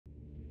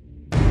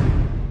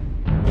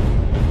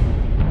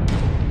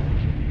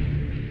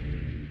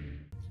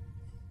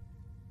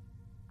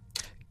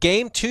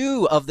Game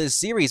 2 of this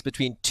series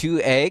between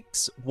 2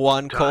 eggs,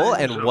 1 coal,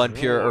 and 1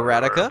 pure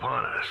eradica.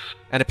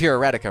 And a pure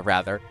eradica,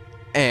 rather.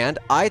 And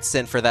I'd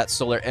send for that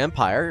Solar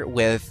Empire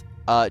with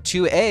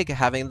 2 egg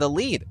having the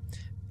lead.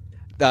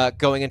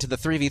 Going into the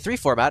 3v3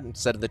 format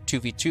instead of the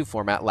 2v2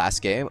 format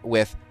last game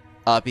with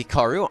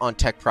Bikaru on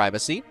Tech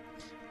Primacy.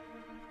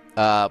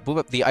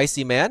 The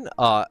Icy Man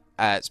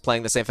as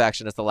playing the same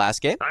faction as the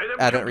last game,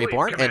 Advent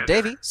Reborn, and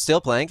Davey still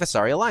playing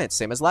Visari Alliance,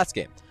 same as last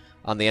game.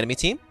 On the enemy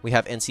team, we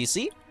have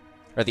NCC,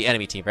 or the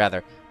enemy team,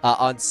 rather.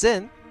 On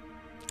Sin,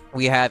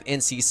 we have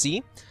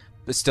NCC,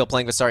 still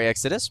playing Visari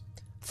Exodus.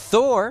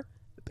 Thor,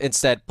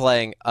 instead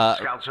playing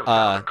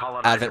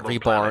Advent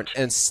Reborn,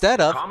 instead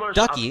of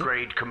Ducky,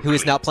 who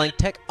is now playing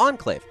Tech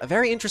Enclave. A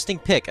very interesting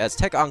pick, as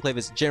Tech Enclave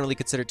is generally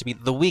considered to be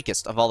the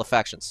weakest of all the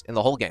factions in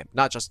the whole game,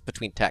 not just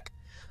between Tech.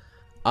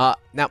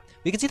 Now,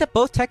 we can see that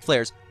both Tech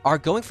players are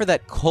going for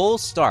that Cole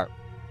start.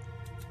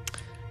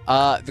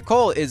 The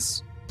Cole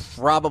is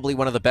probably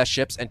one of the best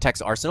ships in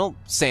Tech's arsenal,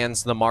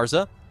 sans the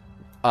Marza,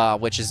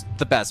 which is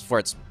the best for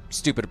its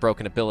stupid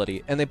broken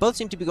ability. And they both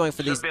seem to be going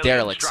for these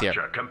derelicts here.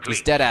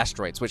 These dead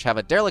asteroids, which have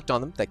a derelict on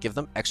them that give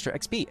them extra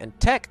XP. And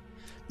Tech,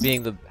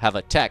 being have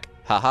a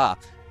technical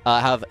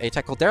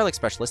derelict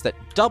specialist that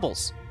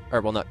doubles,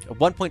 or well, not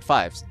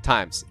 1.5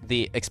 times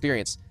the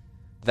experience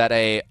that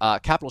a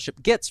capital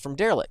ship gets from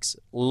derelicts,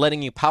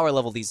 letting you power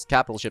level these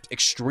capital ships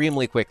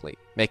extremely quickly,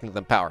 making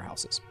them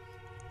powerhouses.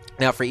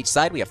 Now, for each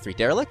side, we have 3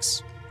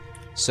 derelicts,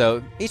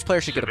 so each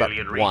player should get about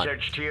 1.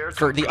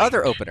 For the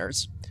other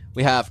openers,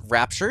 we have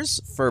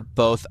Raptures for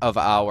both of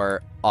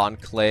our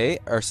Enclave,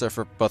 or so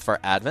for both of our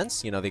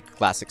Advents, you know, the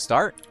classic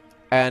start.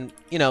 And,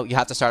 you know, you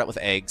have to start out with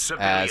eggs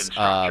as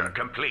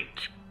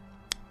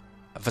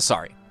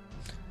Visari.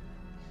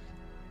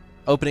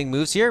 Opening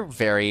moves here,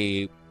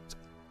 very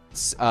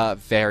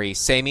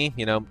samey,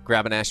 you know,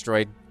 grab an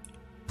asteroid,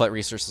 put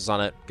resources on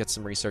it, get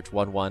some research,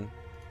 1-1.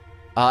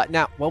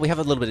 Now, while we have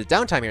a little bit of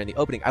downtime here in the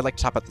opening, I'd like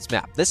to talk about this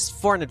map. This is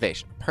Foreign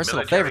Invasion, a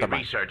personal favorite of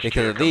mine,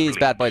 because of these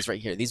bad boys right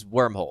here, these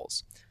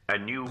wormholes.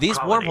 These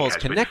wormholes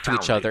connect to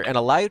each other and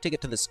allow you to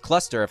get to this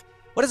cluster of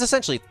what is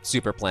essentially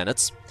super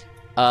planets.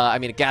 I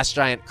mean, a gas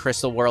giant,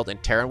 crystal world,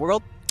 and Terran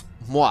world.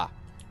 Mwah.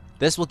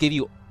 This will give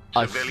you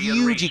a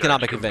huge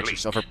economic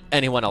advantage over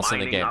anyone else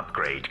in the game.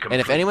 And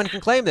if anyone can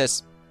claim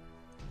this,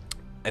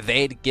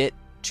 they'd get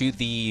to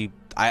the...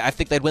 I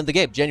think they'd win the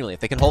game, genuinely. If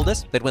they can hold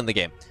this, they'd win the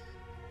game.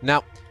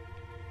 Now,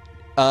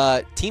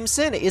 Team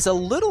Sin is a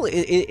little...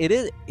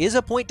 It is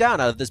a point down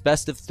out of this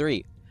best of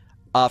 3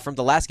 from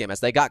the last game, as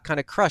they got kind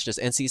of crushed as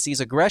NCC's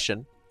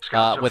aggression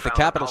with the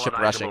capital ship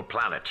rushing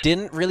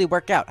didn't really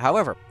work out.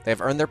 However,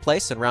 they've earned their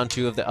place in round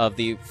 2 of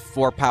the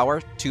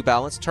 4-power,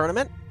 2-balance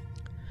tournament,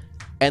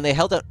 and they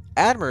held out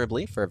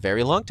admirably for a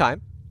very long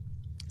time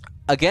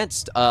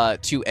against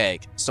 2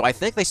 egg. So I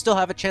think they still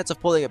have a chance of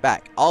pulling it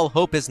back. All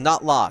hope is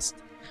not lost,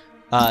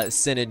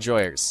 Sin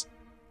enjoyers.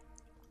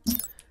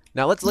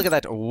 Now let's look at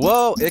that.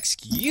 Whoa,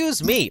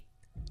 excuse me.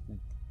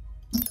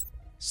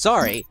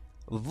 Sorry.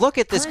 Look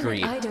at this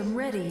green. Item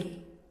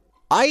ready.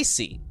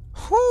 Icy.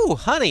 Whew,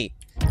 honey.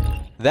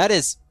 That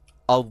is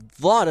a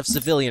lot of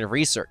civilian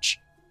research.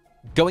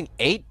 Going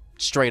 8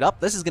 straight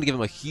up, this is going to give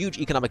them a huge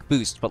economic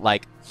boost, but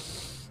like...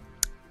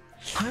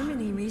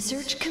 Harmony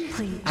research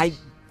complete. I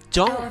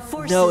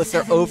don't know if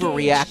they're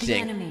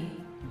overreacting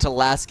to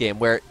last game,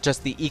 where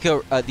just the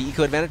eco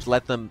advantage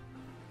let them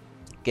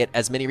get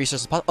as many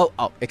resources as possible.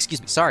 Oh, excuse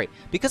me, sorry.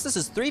 Because this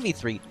is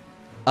 3v3,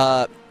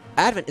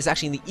 Advent is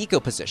actually in the eco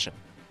position,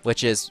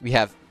 which is, we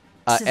have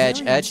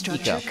edge,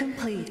 eco,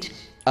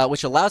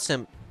 which allows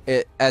him,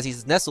 as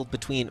he's nestled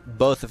between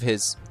both of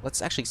his...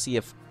 Let's actually see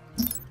if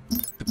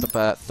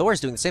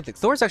Thor's doing the same thing.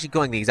 Thor's actually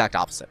going the exact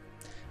opposite.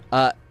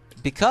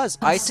 Because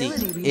Icy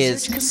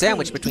is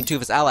sandwiched between 2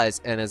 of his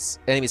allies and his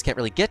enemies can't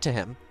really get to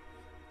him,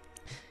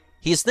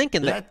 he's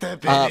thinking that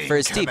for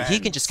his team, he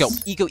can just go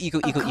eco.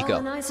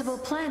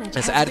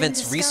 As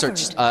Advent's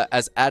research,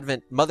 as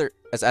Advent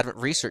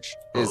research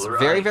is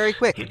very, very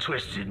quick.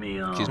 Excuse me.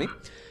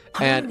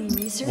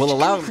 And will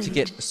allow him to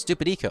get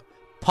stupid eco.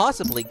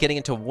 Possibly getting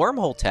into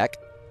wormhole tech.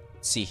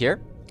 See here.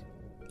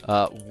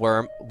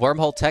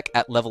 Wormhole tech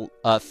at level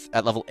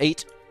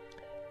 8.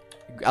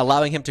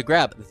 Allowing him to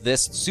grab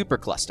this super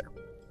cluster.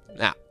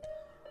 Now.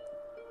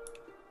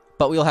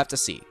 But we'll have to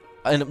see.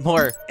 And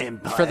more,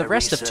 for the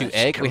rest of 2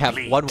 egg, we have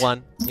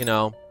 1-1, you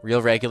know,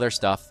 real regular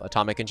stuff,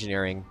 atomic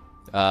engineering,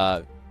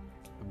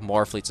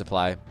 more fleet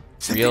supply,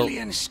 real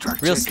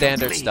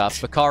standard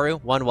stuff.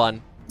 Bakaru,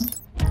 1-1,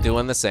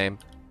 doing the same.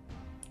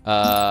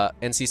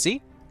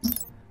 NCC,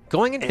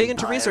 going in big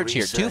into research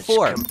here,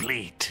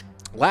 2-4.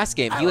 Last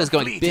game, he was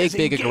going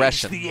big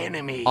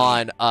aggression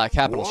on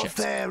capital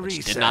ships,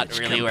 which did not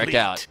really work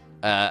out,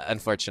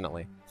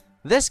 unfortunately.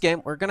 This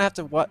game, we're going to have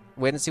to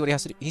wait and see what he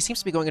has to do. He seems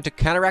to be going into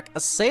counteract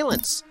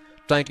assailants,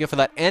 trying to go for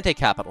that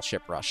anti-capital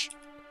ship rush,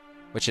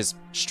 which is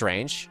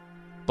strange,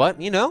 but,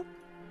 you know,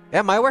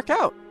 it might work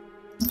out.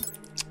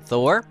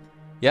 Thor,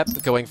 yep,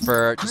 going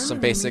for just some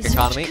basic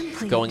economy,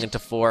 going into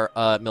 4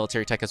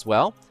 military tech as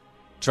well,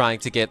 trying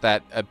to get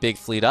that big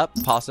fleet up,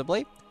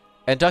 possibly.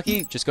 And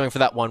Ducky just going for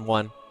that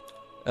 1-1.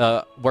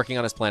 Working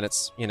on his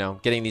planets, you know,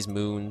 getting these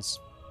moons.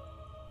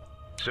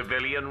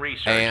 Civilian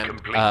research And,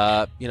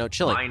 complete. you know,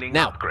 chilling. Mining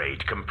Now,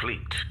 upgrade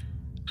complete.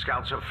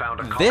 Scouts have found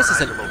a this is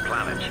a colonizable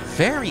planet.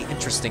 very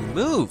interesting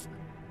move.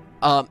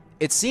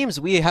 It seems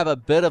we have a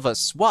bit of a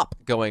swap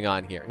going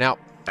on here. Now,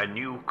 A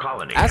new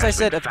colony as I has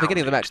said been at the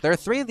beginning of the founded. match, there are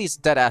 3 of these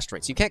dead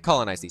asteroids. You can't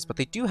colonize these, but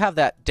they do have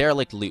that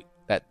derelict loot.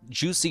 That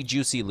juicy,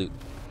 juicy loot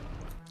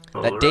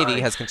that Davey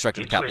has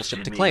constructed a capital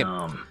ship to claim.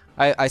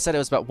 I said it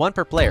was about 1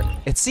 per player.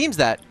 It seems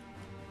that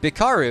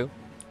Bikaru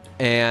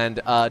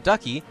and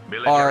Ducky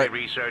Military are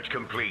research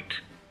complete.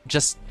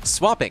 just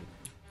swapping.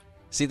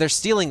 See, they're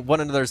stealing one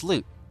another's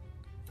loot.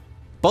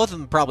 Both of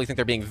them probably think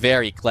they're being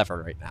very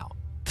clever right now.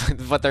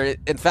 But they're,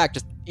 in fact,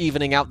 just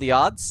evening out the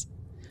odds.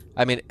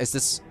 I mean, is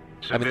this...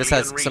 I mean, this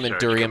has some Civilian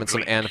Endurium research and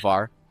some complete.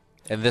 Anvar.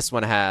 And this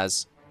one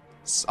has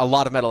a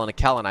lot of metal and a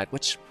Kalinite,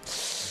 which...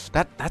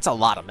 That's a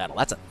lot of metal.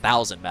 That's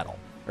 1,000 metal.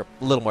 Or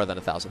a little more than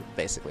 1,000,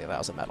 basically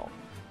 1,000 metal.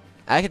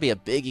 That could be a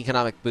big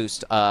economic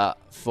boost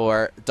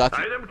for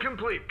Ducky. Item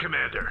complete,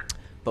 Commander.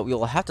 But we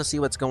will have to see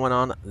what's going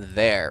on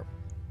there.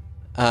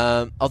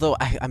 Although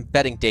I'm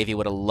betting Davey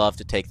would have loved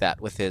to take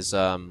that with his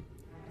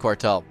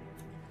Cortel.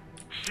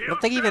 I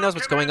don't think he even knows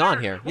what's going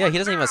on here. Yeah, he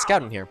doesn't even have a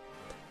scout in here.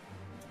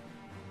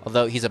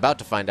 Although he's about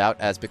to find out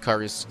as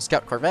Bikaru's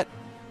scout corvette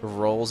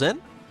rolls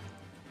in.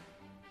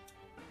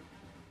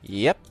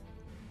 Yep.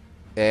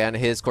 And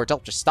his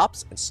Cortel just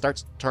stops and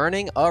starts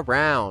turning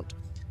around.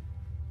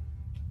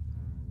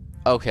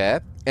 Okay.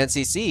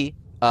 NCC,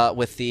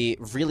 with the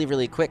really,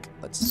 really quick...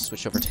 Let's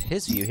switch over to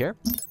his view here.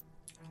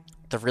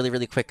 The really,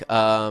 really quick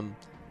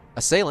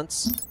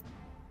assailants.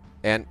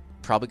 And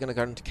probably going to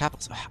go into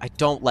capitals. I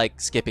don't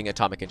like skipping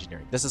atomic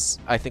engineering. This is,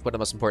 I think, one of the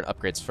most important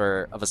upgrades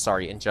for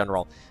Vasari in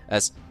general,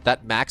 as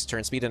that max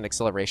turn speed and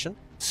acceleration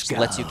just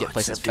lets you get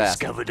places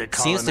fast.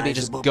 Seems to be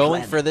just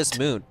going for this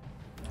moon.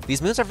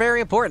 These moons are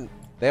very important.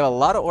 They have a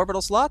lot of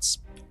orbital slots,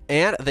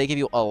 and they give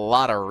you a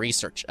lot of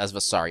research as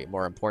Vasari,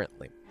 more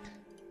importantly.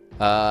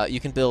 You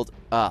can build,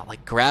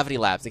 like, gravity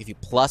labs. They give you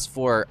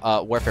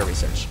 +4 warfare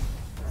research,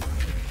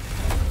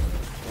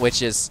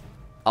 which is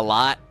a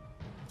lot.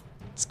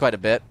 It's quite a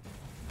bit.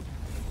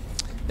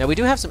 Now, we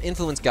do have some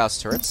influence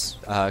Gauss turrets.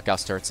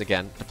 Gauss turrets,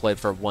 again, deployed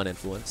for 1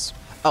 influence.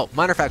 Oh,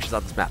 minor factions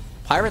on this map.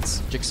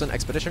 Pirates, Jixun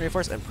Expeditionary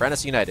Force, and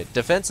Prentice United.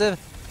 Defensive,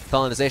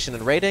 colonization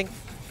and raiding,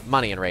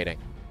 money and raiding.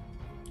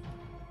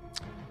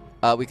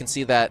 We can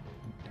see that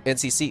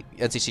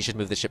NCC should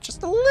move the ship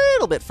just a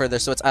little bit further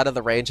so it's out of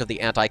the range of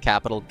the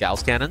anti-capital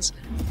Gauss cannons.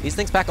 These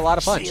things pack a lot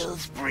of punch.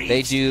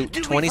 They do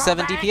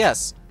 27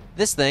 DPS.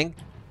 This thing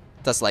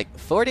does like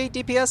 40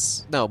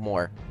 DPS? No,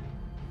 more.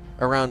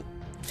 Around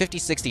 50,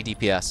 60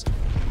 DPS.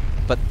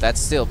 But that's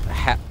still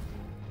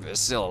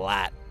a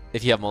lot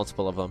if you have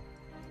multiple of them.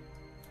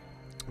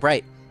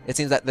 Right. It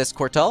seems that this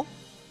Cortel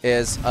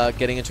is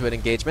getting into an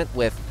engagement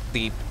with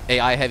the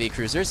AI heavy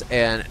cruisers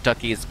and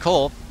Ducky's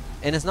Cole,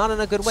 and is not in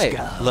a good way.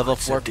 Level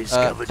 4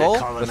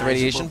 Cole with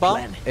radiation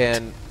bomb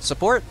and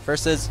support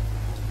versus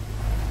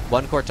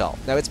 1 Cortel.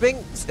 Now it's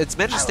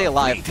managed to stay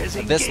alive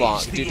this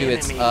long due to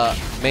its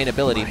main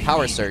ability,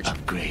 Power Surge,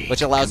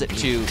 which allows it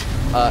to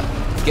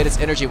get its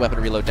energy weapon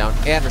reload down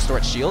and restore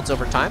its shields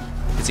over time.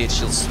 You can see its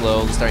shields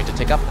slowly starting to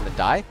tick up and then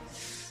die.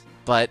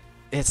 But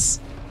it's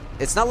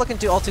not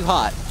looking all too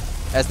hot,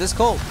 as this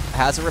Cole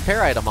has a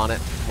repair item on it.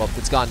 Well,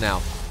 it's gone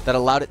now. That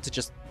allowed it to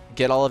just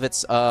get all of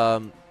its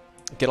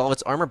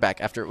armor back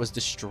after it was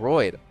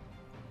destroyed.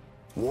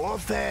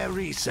 Warfare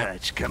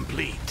research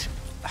complete.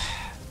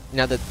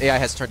 Now the AI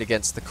has turned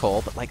against the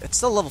Cole, but like it's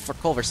still level 4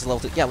 Cole versus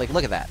level 2. Yeah, like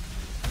look at that.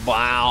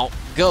 Wow.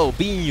 Go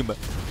beam.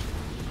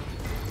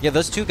 Yeah,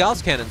 those 2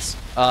 Gauss cannons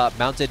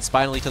mounted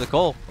spinally to the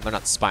Cole. Well, they're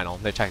not spinal.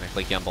 They're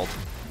technically gimbaled.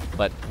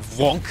 But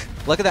wonk.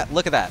 Look at that.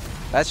 Look at that.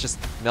 That's just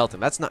melting.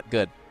 That's not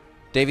good.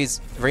 Davies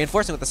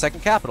reinforcing with the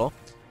 2nd capital.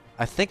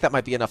 I think that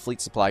might be enough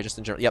fleet supply just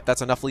in general. Yep,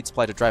 that's enough fleet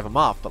supply to drive him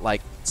off, but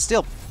like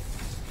still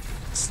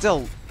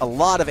a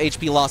lot of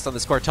HP lost on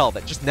this Cortel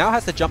that just now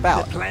has to jump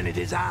out. The planet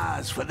is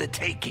ours for the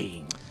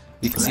taking.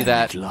 You can see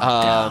that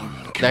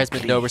there has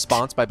been no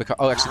response by Bikaru.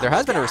 Oh, actually, there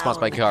has been a response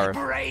by Bikaru.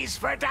 Brace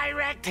for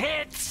direct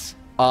hits.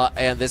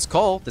 And this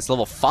Cole, this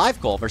level 5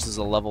 Cole versus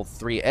a level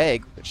 3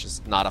 Egg, which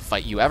is not a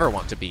fight you ever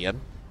want to be in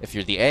if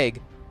you're the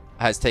Egg,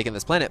 has taken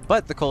this planet,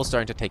 but the Cole's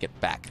starting to take it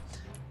back.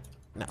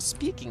 Now,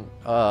 speaking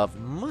of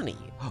money...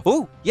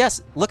 Oh,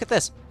 yes, look at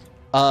this.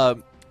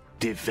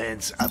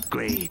 Defense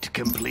upgrade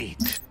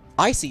complete.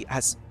 Icy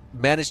has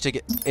managed to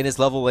get, in his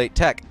level 8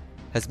 tech,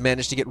 has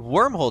managed to get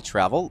wormhole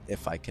travel,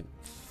 if I can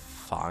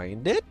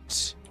find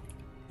it.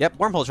 Yep,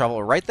 wormhole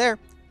travel right there,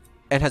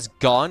 and has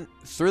gone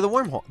through the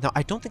wormhole. Now,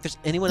 I don't think there's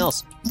anyone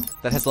else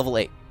that has level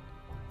 8.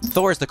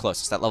 Thor is the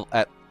closest at level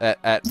at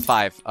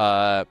 5.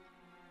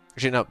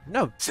 Actually, no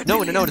one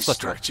is close to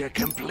structure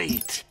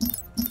complete.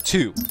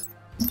 2.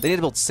 They need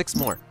to build 6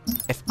 more.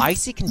 If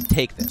Icy can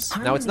take this,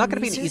 now it's not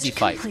going to be an easy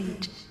fight.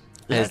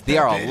 Because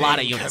there are a lot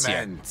of units here.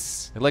 And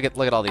look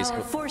at all these.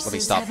 Let me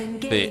stop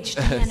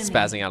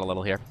spazzing out a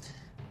little here.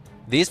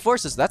 These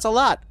forces, that's a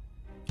lot.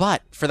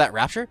 But for that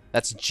Rapture,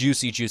 that's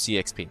juicy, juicy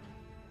XP.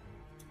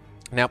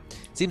 Now, it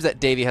seems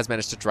that Davy has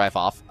managed to drive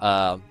off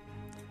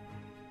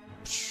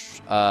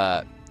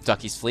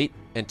Ducky's fleet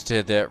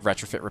into the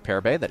retrofit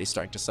repair bay that he's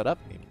starting to set up.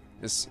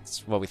 This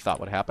is what we thought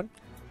would happen.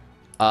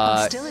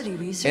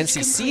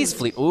 NCC's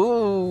fleet.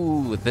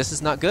 Ooh, this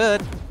is not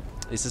good.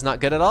 This is not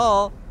good at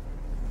all.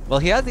 Well,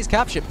 he has these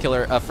cap ship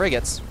killer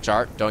frigates, which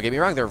are, don't get me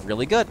wrong, they're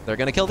really good. They're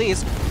going to kill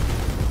these.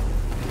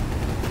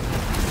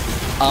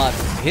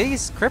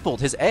 He's crippled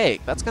his egg.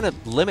 That's going to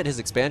limit his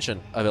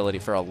expansion ability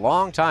for a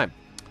long time.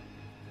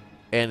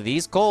 And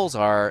these coals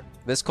are...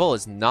 This coal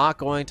is not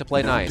going to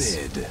play nice.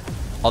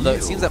 Although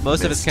it seems that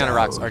most of his counter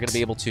rocks are going to be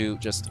able to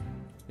just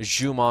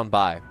zoom on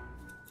by.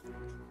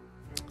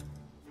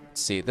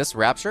 Let's see. This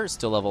Rapture is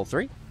still level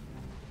 3.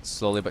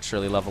 Slowly but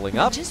surely leveling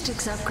up.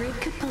 Logistics upgrade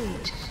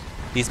complete.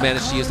 He's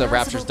managed to use the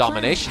Rapture's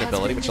domination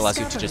ability, which allows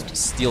you to just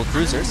steal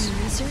cruisers,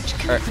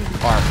 or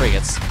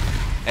frigates,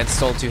 and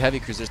stole 2 heavy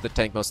cruisers that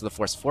tank most of the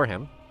force for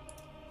him.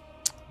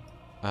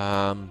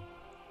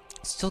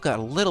 Still got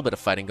a little bit of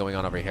fighting going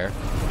on over here.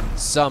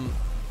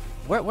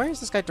 Where is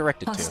this guy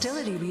directed to?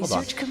 Hostility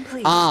research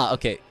complete. Ah,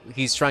 okay.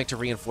 He's trying to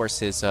reinforce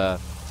his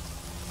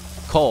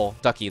coal,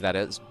 Ducky, that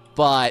is.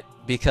 But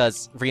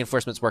because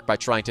reinforcements work by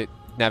trying to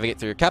navigate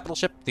through your capital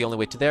ship, the only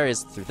way to there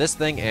is through this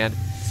thing, and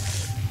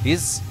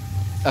these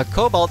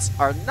Cobalts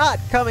are not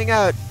coming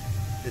out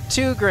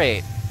too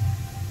great.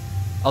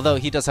 Although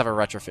he does have a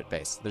retrofit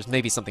base. There's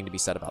maybe something to be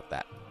said about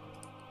that.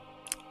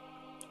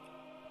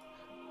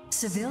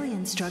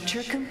 Civilian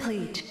structure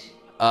complete.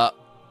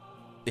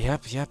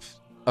 Yep.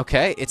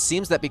 Okay, it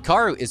seems that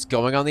Bikaru is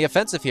going on the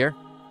offensive here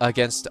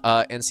against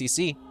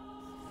NCC.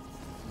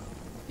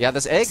 Yeah,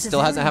 this egg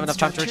still hasn't had enough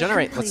time to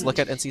regenerate. Let's look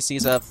at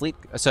NCC's fleet.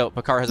 So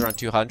Bikaru has around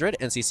 200,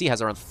 NCC has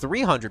around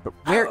 300, but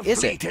where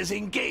is it? Has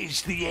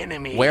engaged the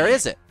enemy. Where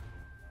is it?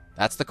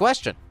 That's the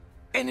question.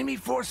 Enemy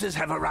forces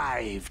have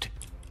arrived.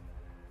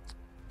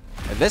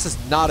 And this is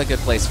not a good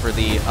place for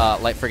the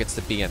light frigates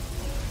to be in.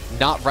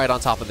 Not right on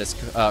top of this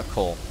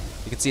coal.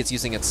 You can see it's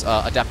using its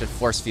adaptive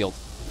force field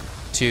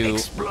to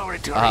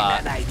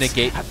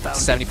negate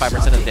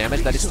 75% of the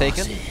damage that it's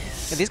taken.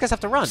 And these guys have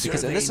to run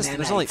because in this system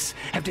there's only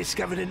have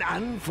discovered an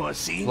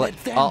unforeseen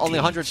only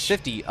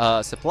 150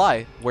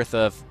 supply worth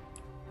of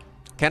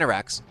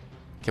Cataracts.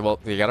 Okay, well,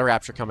 you got a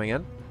Rapture coming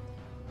in.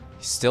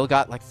 He's still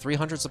got like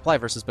 300 supply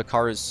versus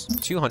Bakaru's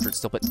 200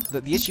 still, but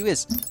the issue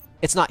is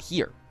it's not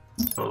here.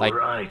 Like,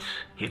 Alright,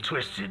 you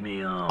twisted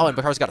me off. oh, and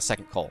Bakaru's got a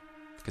second coal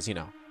because, you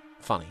know,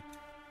 funny.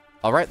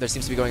 Alright, there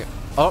seems to be going...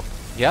 Oh,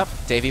 yep,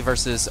 Davy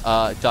versus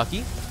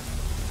Ducky.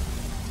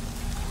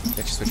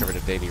 Let's switch over to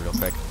Davy real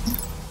quick.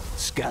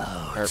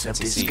 Scouts have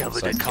NCC, discovered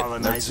so I a can get notes for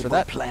colonizable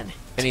that. planet.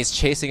 And he's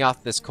chasing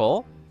off this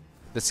coal.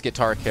 This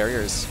guitar carrier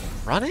is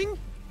running?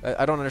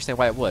 I don't understand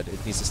why it would.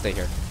 It needs to stay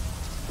here.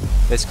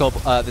 This coal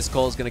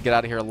is going to get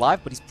out of here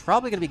alive, but he's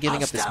probably going to be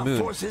giving up this Hostile moon.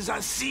 forces are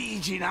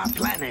sieging our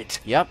planet.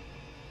 Yep.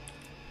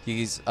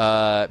 He's,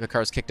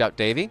 Picard's kicked out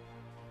Davy.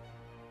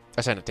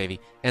 Oh, sorry, not Davy.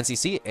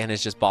 NCC, and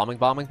is just bombing.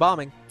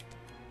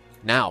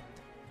 Now,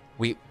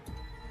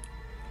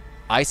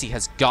 Icy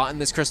has gotten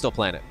this crystal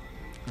planet.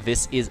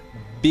 This is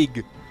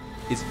big.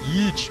 Is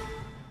huge.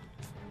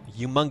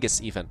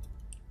 Humongous, even.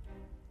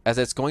 As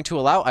it's going to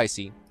allow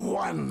Icy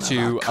One to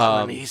of our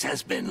colonies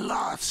has been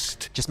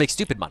lost. just make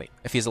stupid money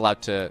if he's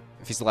allowed to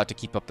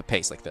keep up the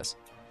pace like this.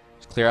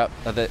 Just clear out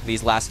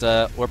these last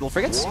orbital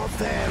frigates.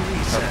 Warfare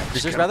Cruisers,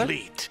 research rather?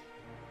 complete.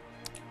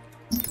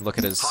 Look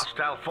at his.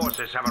 Hostile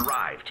forces have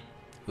arrived.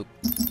 Oop.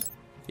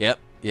 Yep.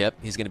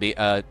 He's gonna be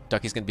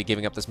Ducky's gonna be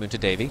giving up this moon to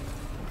Davy,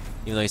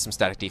 even though he's some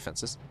static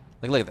defenses.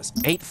 Like, look at this,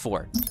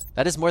 8-4.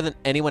 That is more than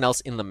anyone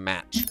else in the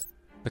match.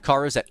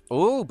 Bakaru's at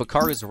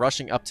Bakaru's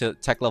rushing up to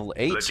tech level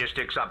 8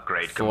 Logistics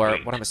upgrade for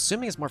complete. what I'm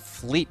assuming is more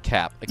fleet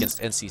cap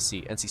against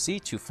NCC.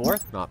 NCC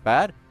 2-4, not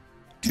bad.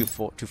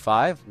 2-4,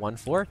 2-5,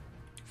 1-4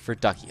 for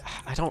Ducky.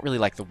 I don't really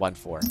like the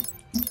 1-4.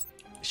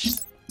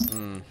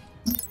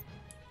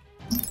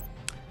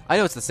 I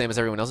know it's the same as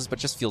everyone else's, but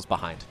just feels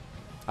behind.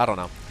 I don't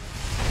know.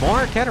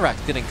 More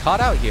Cataracts getting caught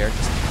out here,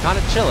 just kind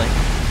of chilling,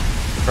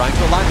 trying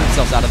to align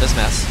themselves out of this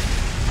mess.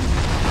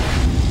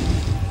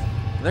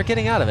 And they're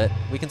getting out of it.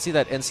 We can see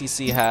that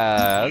NCC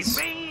has...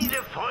 he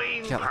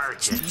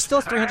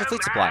still has 300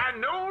 fleet supply.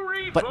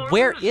 But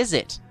where is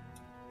it?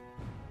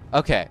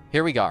 Okay,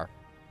 here we go.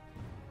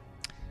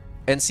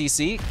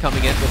 NCC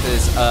coming in with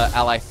his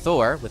ally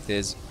Thor, with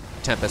his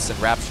Tempest and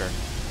Rapture,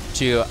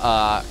 to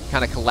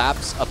kind of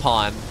collapse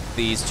upon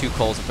these 2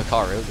 coals of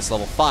Bakaru, this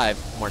level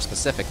 5 more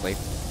specifically.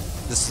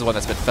 This is the one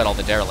that's been fed all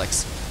the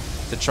derelicts,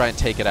 to try and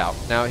take it out.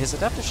 Now, his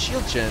adaptive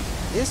shield gen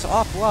is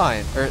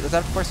offline, or the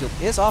adaptive force field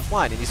is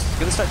offline, and he's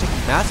going to start taking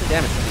massive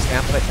damage from these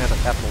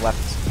amplified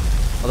weapons.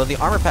 Although the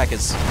armor pack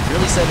is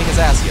really saving his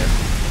ass here.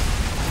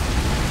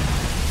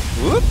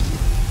 Whoop!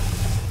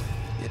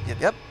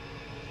 Yep.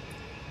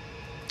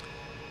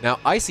 Now,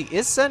 Icy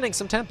is sending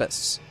some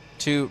Tempests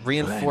to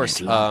reinforce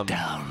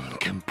lockdown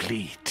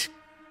complete.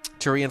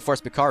 To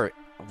reinforce Bikaru.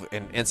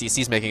 And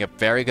NCC's making a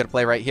very good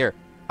play right here.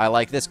 I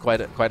like this quite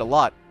a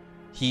lot.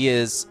 He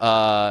is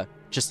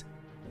just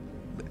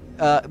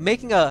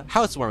making a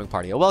housewarming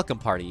party, a welcome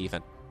party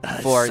even,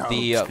 for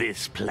Assault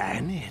this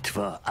planet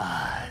for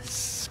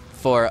us.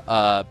 for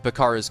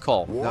Bakaru's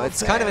coal. Now,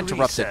 it's kind of Warfare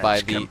interrupted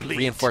by the research complete.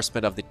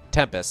 reinforcement of the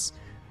Tempest,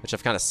 which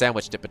I've kind of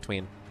sandwiched it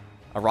between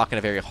a rock and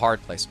a very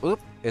hard place. Oop,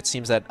 it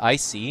seems that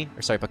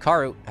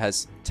Bakaru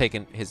has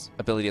taken his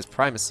ability as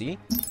primacy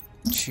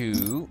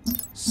to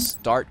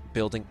start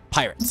building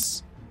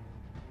pirates.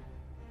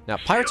 Now,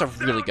 pirates are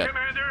really good.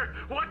 Commander.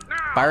 What now?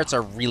 Pirates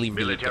are really,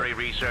 really Military good.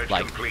 research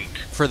Like, complete.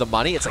 for the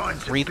money, it's like Time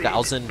to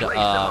 3,000 place them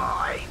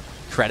high.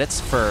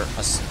 credits for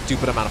a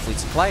stupid amount of fleet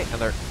supply,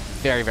 and they're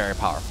very, very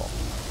powerful.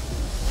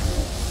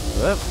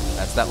 Whoop,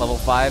 that's that level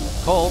 5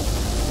 coal.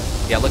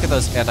 Yeah, look at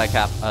those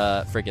anti-cap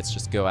frigates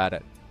just go at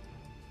it.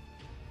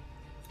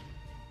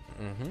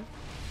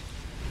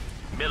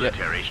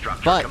 Military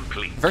structure But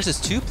complete. versus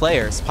 2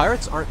 players,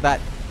 pirates aren't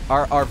that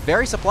are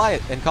very supply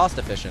and cost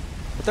efficient,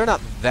 but they're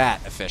not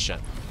that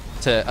efficient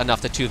to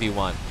enough to 2v1.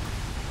 Well,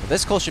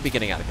 this coal should be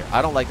getting out of here.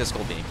 I don't like this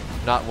coal being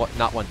here. Not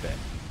one bit.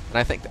 And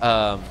I think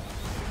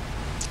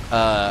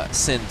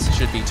Sins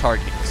should be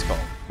targeting this coal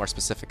more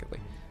specifically.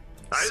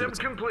 Item it's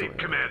complete,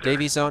 Commander.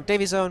 Davy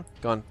zone,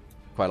 going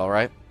quite all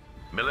right.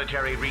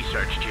 Military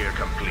research tier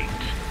complete.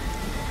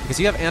 Because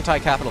you have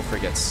anti-capital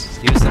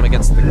frigates. Use them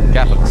against the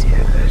capitals.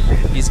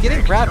 He's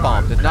getting grad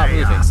bombed and not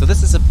moving, so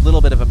this is a little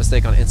bit of a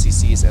mistake on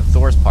NCC's and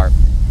Thor's part.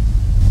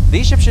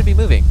 These ships should be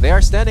moving. They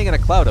are standing in a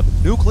cloud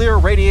of nuclear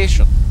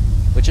radiation,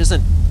 which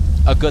isn't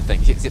a good thing.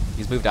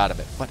 He's moved out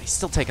of it, but he's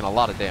still taking a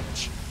lot of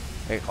damage.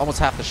 Almost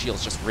half the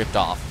shield's just ripped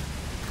off.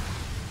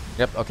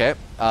 Yep, okay.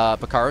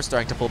 Bakaru's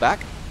starting to pull back.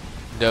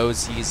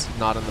 Knows he's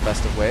not in the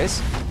best of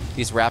ways.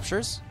 These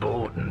raptures.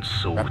 Bought and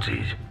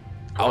sorted.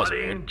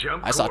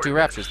 I saw 2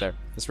 raptures there.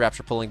 This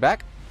rapture pulling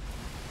back.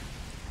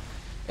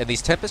 And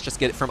these Tempests just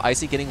get it from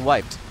Icy getting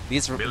wiped.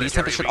 These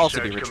Tempests should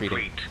also be retreating.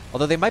 Complete.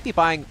 Although they might be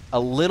buying a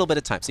little bit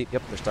of time. See,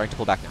 yep, they're starting to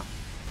pull back now.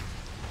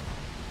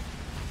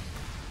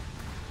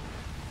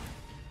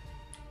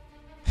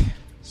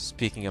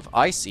 Speaking of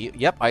Icy,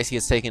 yep, Icy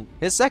has taken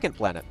his 2nd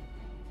planet.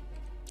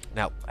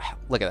 Now,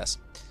 look at this.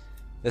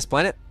 This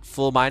planet,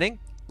 full mining.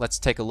 Let's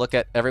take a look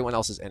at everyone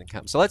else's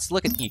income. So let's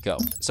look at Eco.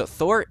 So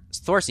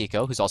Thor's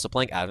Eco, who's also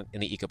playing Adam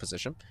in the Eco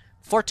position,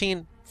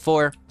 14,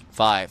 4,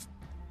 5.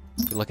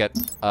 We look at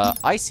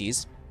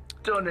Icy's,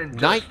 Done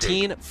and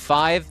 19,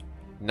 5,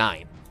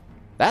 9.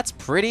 That's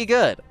pretty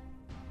good.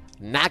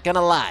 Not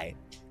gonna lie.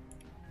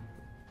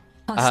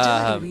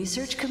 Hostility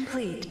research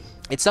complete.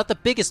 It's not the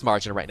biggest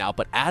margin right now,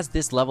 but as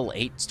this level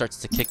 8 starts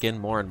to kick in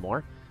more and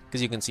more,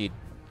 because you can see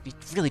he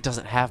really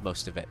doesn't have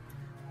most of it.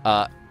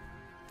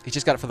 He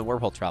just got it from the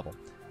wormhole travel.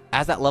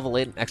 As that level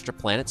 8 and extra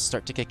planets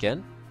start to kick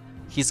in,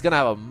 he's going to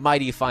have a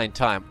mighty fine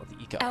time with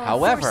the Eco.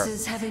 However,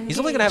 he's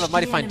only going to have a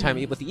mighty fine time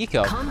with the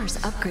Eco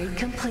Commerce upgrade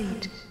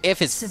complete. if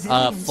his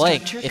Civilian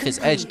flank, structure if his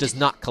edge complete. does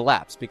not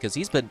collapse, because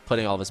he's been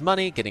putting all of his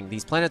money, getting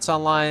these planets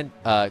online,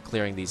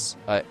 clearing these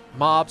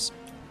mobs.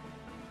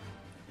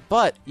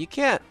 But you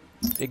can't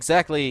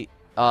exactly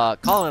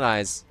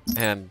colonize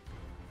and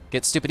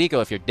get stupid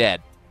Eco if you're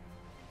dead.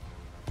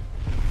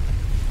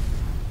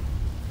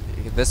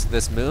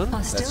 This moon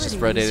that's just Hostility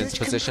rotated into research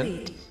position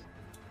complete.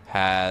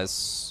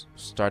 has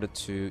started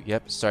to,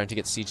 starting to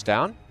get sieged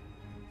down.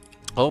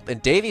 Oh,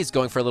 and Davy's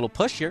going for a little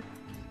push here.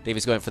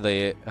 Davy's going for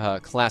the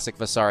classic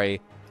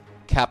Vasari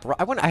cap.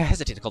 I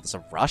hesitate to call this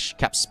a rush.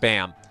 Cap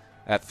spam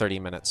at 30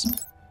 minutes.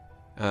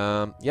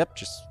 Yep,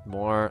 just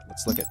more.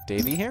 Let's look at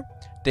Davy here.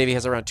 Davy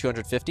has around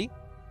 250.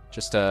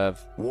 Just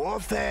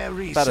Warfare about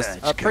research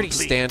a pretty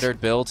complete. standard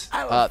build.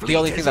 Our The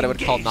only fleet thing that I would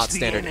has call not engaged the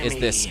standard is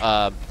this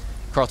enemy.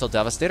 Cartel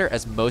Devastator,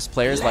 as most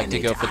players like to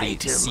go for the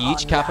Planet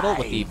siege item capital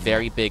with the online.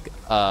 very big,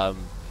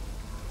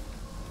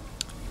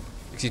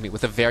 excuse me,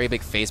 with a very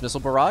big phase missile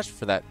barrage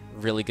for that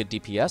really good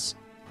DPS.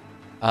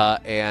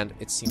 And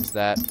it seems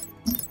that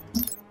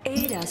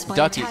Aid us by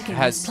Ducky attacking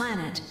has this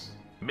planet.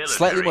 Military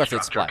slightly more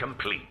fleet structure supply.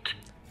 complete.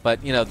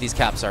 But, you know, these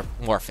caps are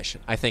more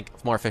efficient. I think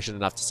more efficient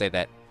enough to say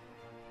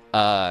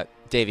that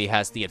Davy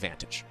has the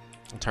advantage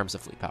in terms of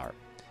fleet power.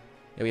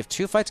 Yeah, we have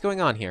 2 fights going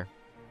on here.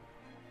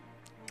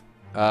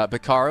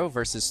 Bakaru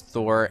versus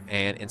Thor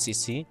and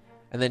NCC.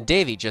 And then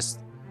Davy just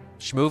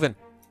schmoovin'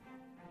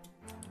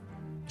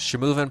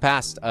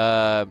 past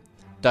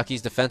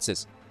Ducky's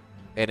defenses.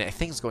 And I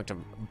think he's going to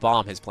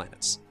bomb his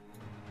planets.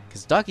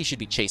 Because Ducky should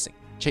be chasing.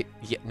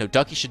 No,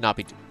 Ducky should not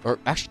be... Or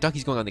actually,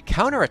 Ducky's going on the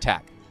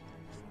counterattack.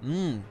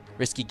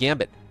 Risky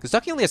gambit. Because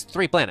Ducky only has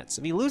 3 planets.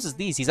 If he loses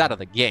these, he's out of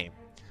the game.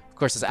 Of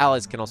course, his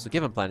allies can also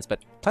give him planets, but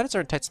planets are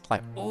in tight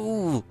supply.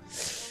 Ooh.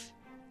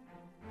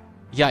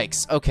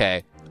 Yikes.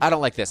 Okay. I don't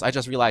like this. I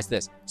just realized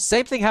this.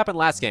 Same thing happened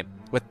last game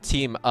with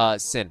Team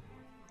Sin.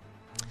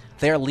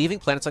 They are leaving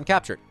planets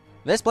uncaptured.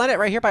 This planet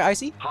right here by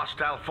Icy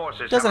Hostile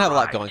forces doesn't have a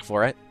lot arrived. going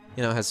for it.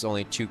 You know, it has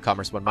only 2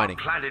 commerce, 1 mining.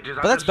 Our planet is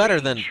But that's under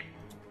better than siege.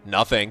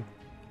 nothing.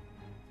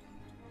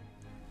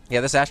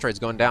 Yeah, this asteroid's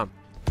going down.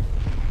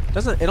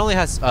 It only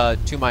has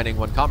 2 mining,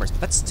 1 commerce, but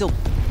that's still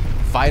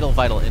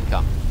vital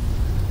income.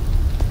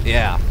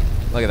 Yeah,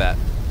 look at that.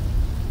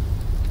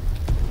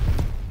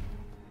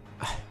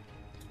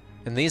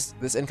 And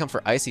this income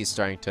for Icy is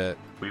starting to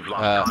We've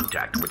lost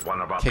contact with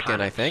one of our kick in,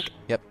 I planets. think.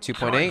 Yep, Signs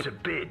 2.8.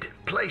 of bid.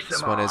 Place This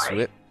them one is high.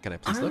 whip. Can I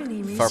please look?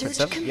 Harmony 4.7.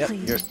 research Yep,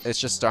 complete. it's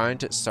just starting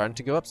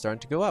to go up, starting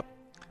to go up.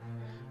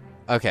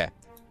 Okay.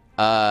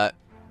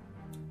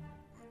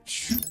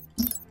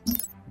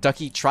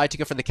 Ducky tried to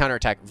go for the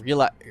counterattack,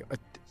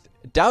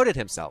 doubted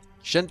himself.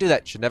 Shouldn't do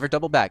that. Should never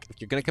double back.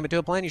 If you're going to commit to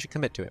a plan, you should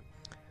commit to it.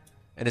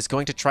 And is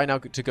going to try now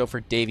to go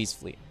for Davy's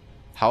fleet.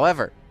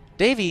 However,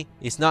 Davy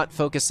is not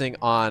focusing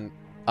on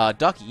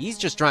Ducky. He's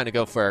just trying to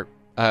go for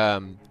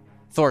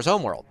Thor's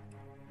homeworld.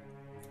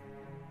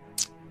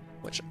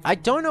 Which I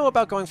don't know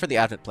about going for the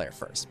Advent player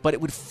first, but it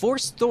would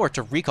force Thor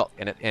to recall.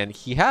 And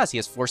he has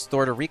forced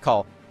Thor to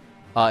recall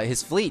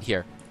his fleet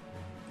here.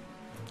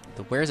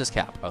 Where's his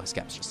cap? Oh, his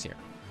cap's just here.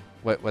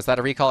 What, was that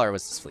a recall or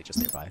was his fleet just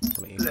nearby?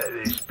 Let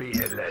this be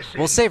a lesson.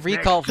 We'll say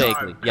recall Next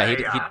time, vaguely. Yeah, he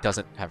pay up.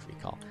 doesn't have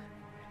recall.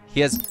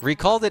 He has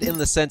recalled it in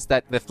the sense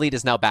that the fleet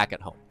is now back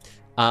at home.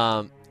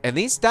 And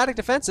these static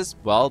defenses,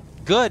 well,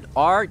 good,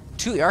 are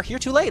here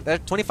too late. They're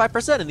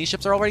 25%, and these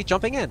ships are already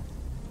jumping in.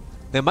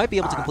 They might be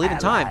able to complete in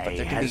time, but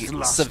they're going to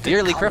be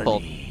severely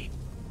crippled.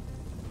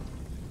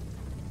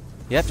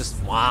 Yep, just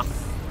whomp.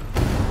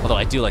 Although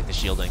I do like the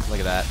shielding. Look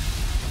at that.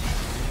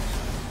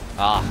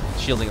 Ah,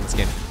 shielding in this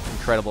game.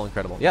 Incredible,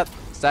 incredible. Yep,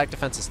 static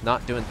defense is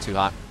not doing too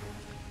hot.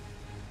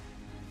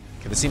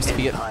 Okay, this seems to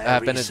be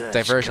have been a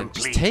diversion.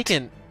 Complete.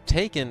 Just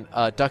taking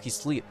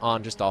Ducky's fleet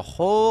on just a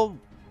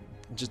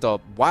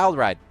wild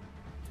ride.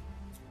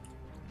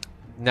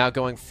 Now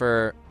going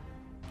for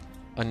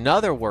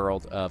another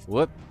world of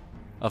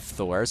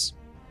Thor's.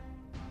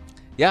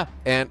 Yeah,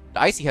 and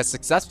Icy has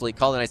successfully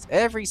colonized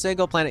every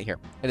single planet here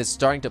and is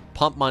starting to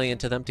pump money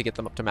into them to get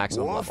them up to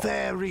maximum level.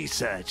 Warfare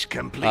research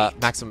complete.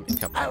 Maximum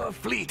income. Our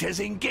fleet has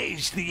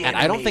engaged the And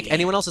enemy. I don't think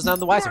anyone else is none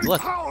the wiser.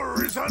 Look.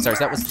 Power is Sorry,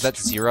 was that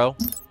 0?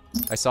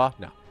 I saw?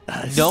 No. No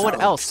Assault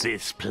one else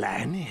this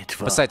planet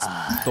for besides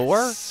us.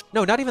 Thor?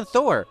 No, not even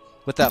Thor.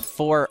 With that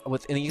 4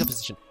 in the eco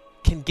position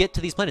can get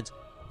to these planets.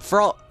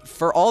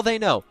 For all they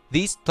know,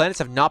 these planets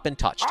have not been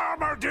touched,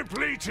 Armor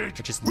depleted.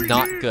 which is We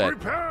not need good.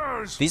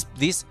 repairs.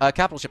 These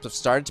capital ships have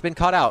started to been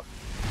caught out.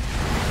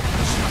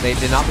 They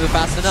did not move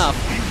fast enough.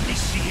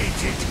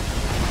 Initiated.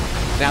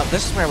 Now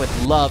this is where I would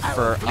love Our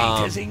for fleet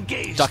has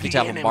engaged Ducky the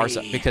to have a Marsa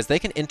enemy. because they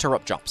can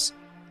interrupt jumps.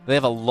 They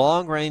have a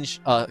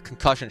long-range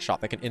concussion shot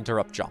that can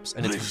interrupt jumps,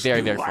 and it's This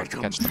very, new very fun to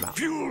item catch them out.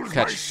 fuels my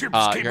Catch ship's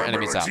your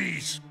enemies out.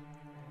 capabilities.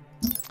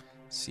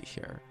 Let's see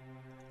here.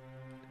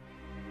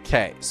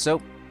 Okay,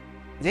 so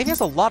Davey has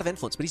a lot of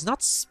influence, but he's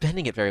not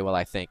spending it very well,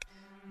 I think.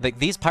 Like,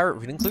 these pirate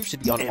reading clues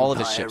should be on all of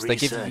his Empire ships. They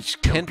give you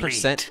research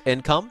 10% complete.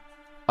 income,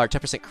 or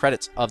 10%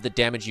 credits of the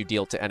damage you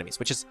deal to enemies,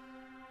 which is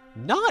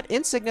not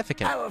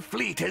insignificant. Our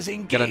fleet has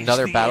engaged Get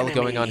another the battle enemy.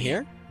 going on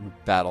here.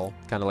 Battle,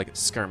 kind of like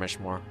skirmish,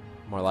 more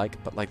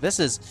like. But like this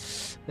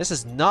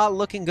is not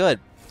looking good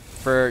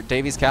for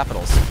Davy's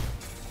Capitals.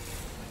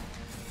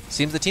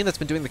 Seems the team that's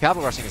been doing the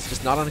capital rushing is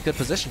just not in a good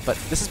position. But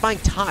this is buying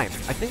time.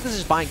 I think this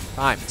is buying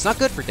time. It's not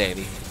good for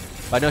Davy,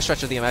 by no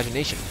stretch of the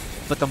imagination.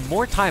 But the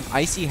more time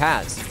Icy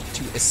has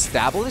to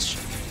establish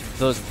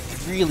those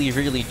really,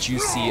 really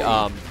juicy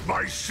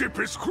My ship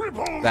is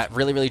crippled. that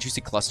really, really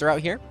juicy cluster out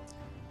here,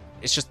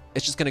 it's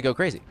just gonna go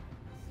crazy.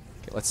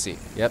 Okay, let's see.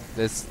 Yep,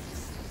 this.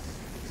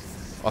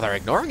 Oh, they're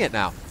ignoring it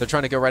now. They're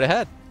trying to go right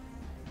ahead.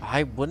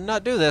 I would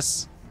not do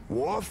this.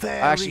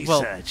 Warfare Actually,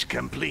 well, research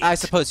complete. I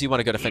suppose you want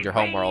to go defend your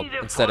homeworld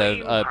instead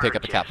of pick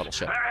up a capital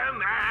ship.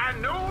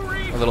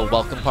 A little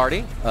welcome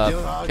party of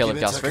Your killing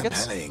arguments Gauss are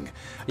frigates. compelling.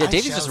 Yeah, I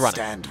Davy's shall just running.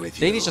 stand with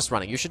Davy's you. just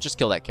running. You should just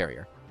kill that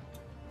carrier.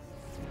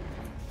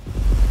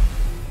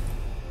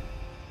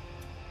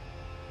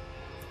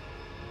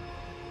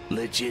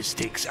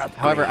 Logistics upgrade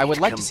However, I would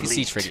like to see complete.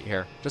 siege frigate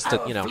here, just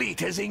to Our fleet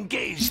has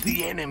engaged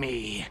the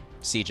enemy.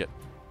 siege it.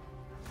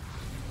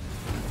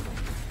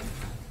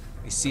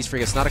 These siege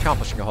frigates not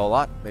accomplishing a whole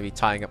lot. Maybe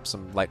tying up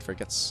some light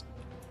frigates.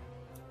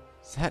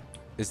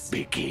 Is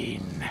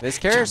Begin. this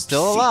carrier's Jump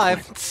still alive?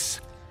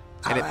 sequence.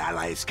 And Our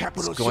allies'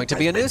 capital It's going to ship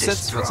be a has been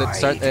nuisance once it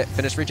destroyed.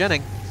 finish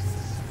regenning.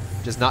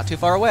 Just not too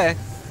far away.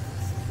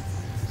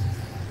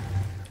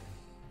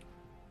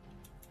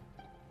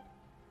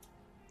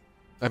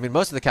 I mean,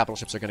 most of the capital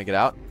ships are going to get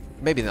out.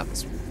 Maybe not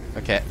this one.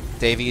 Okay,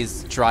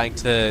 Davy's trying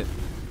to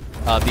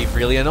be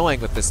really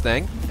annoying with this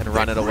thing and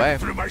run it away.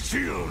 Through my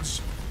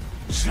shields.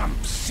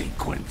 Jump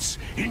sequence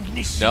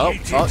initiated. Nope.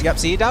 Oh, yep.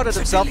 See, he doubted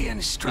himself. Civilian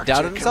He structure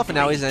doubted himself, and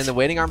now he's in complete. the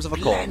waiting arms of a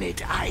coal.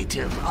 Planet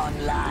item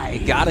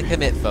online. You gotta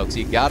commit, folks.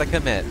 You gotta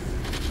commit.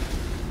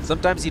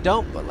 Sometimes you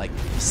don't, but like,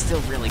 you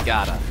still really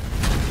gotta.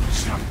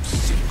 Jump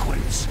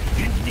sequence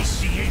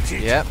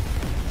initiated. Yep.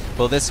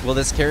 Will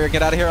this carrier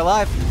get out of here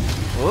alive?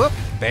 Whoop!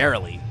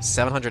 Barely.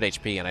 700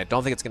 HP, and I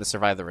don't think it's gonna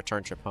survive the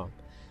return trip home.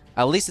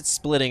 At least it's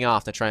splitting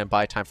off to try and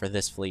buy time for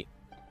this fleet.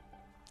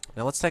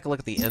 Now let's take a look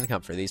at the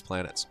income for these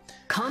planets.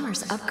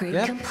 Commerce upgrade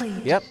Yep.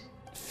 complete. Yep.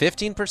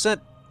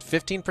 15%,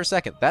 15 per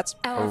second. That's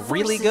Our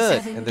really forces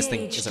good. have And this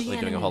thing engaged isn't the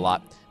really doing a whole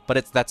enemy. lot.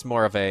 But that's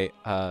more of a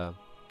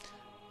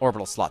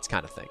orbital slots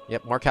kind of thing.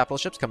 Yep, more capital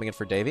ships coming in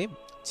for Davy.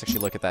 Let's actually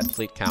look at that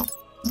fleet count.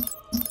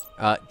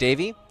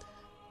 Davy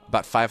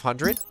about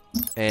 500.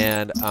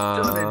 And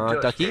Done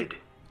and Ducky, dusted.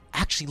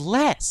 actually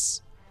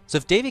less. So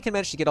if Davy can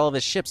manage to get all of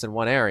his ships in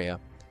one area,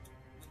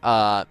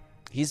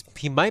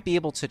 he might be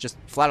able to just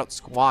flat out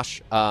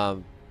squash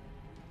the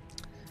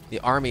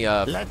army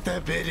of Let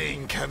the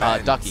bidding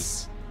commence. Ducky.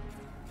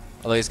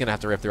 Although he's gonna have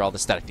to rip through all the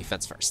static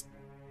defense first.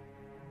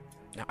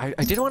 Now,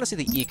 I did want to see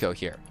the eco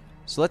here.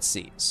 So let's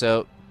see.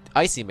 So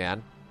Icy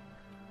Man,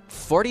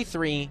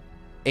 43,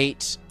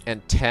 8,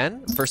 and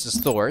 10 versus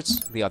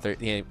Thor's,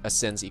 the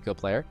Sin's eco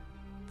player.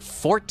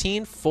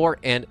 14, 4,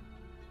 and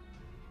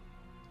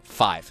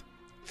 5.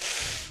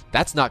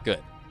 That's not good.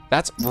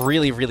 That's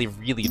really, really,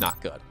 really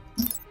not good.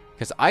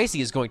 Because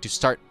Icy is going to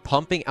start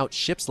pumping out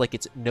ships like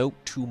it's no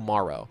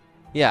tomorrow.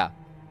 Yeah,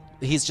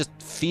 he's just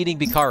feeding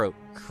Bikaru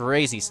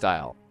crazy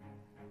style.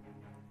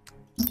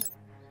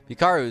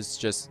 Bikaru's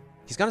just...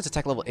 He's got his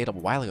attack level 8 a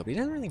while ago, but he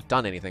hasn't really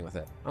done anything with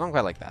it. I don't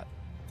quite like that.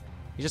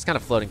 He's just kind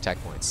of floating tech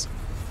points.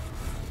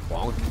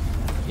 Bonk.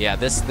 Yeah,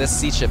 this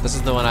siege ship, this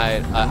is the one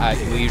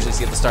we usually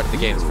see at the start of the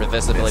games for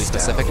this ability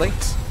specifically.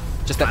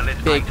 Just that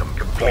big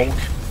bonk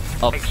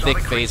of thick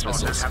phase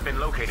missiles.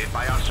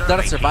 It's not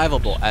as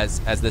survivable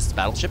as this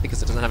battleship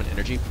because it doesn't have an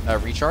energy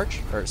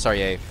recharge, or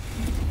sorry,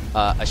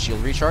 a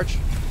shield recharge,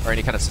 or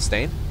any kind of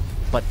sustain.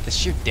 But the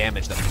sheer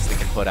damage that this thing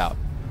can put out.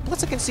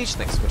 Plus it can siege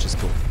things, which is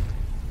cool.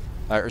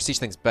 Or siege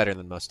things better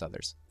than most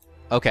others.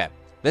 Okay,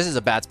 this is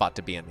a bad spot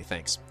to be in,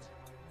 methinks.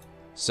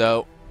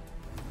 So,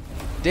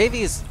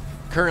 Davy is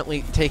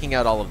currently taking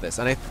out all of this,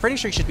 and I'm pretty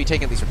sure he should be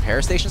taking these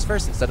repair stations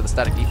first instead of the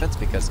static defense,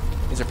 because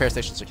these repair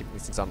stations are keeping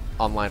these things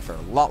online for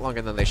a lot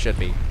longer than they should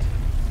be.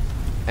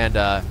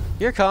 And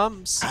here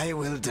comes I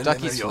will deliver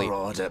Ducky's your fleet.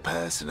 order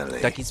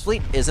personally. Ducky's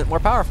fleet isn't more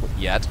powerful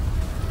yet,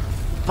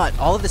 but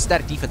all of this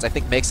static defense I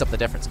think makes up the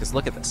difference, because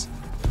look at this.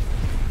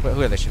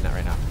 Who are they shooting at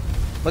right now?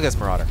 Look at this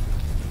Marauder.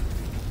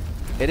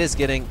 It is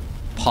getting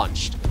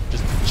punched.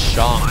 Just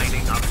chomped.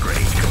 Mining upgrade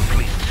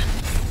complete.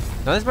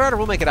 Now this Marauder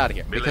will make it out of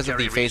here because of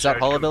the Military phase out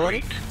hull research ability.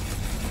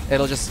 complete.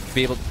 It'll just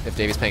be able, if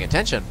Davy's paying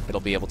attention,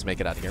 it'll be able to make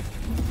it out of here.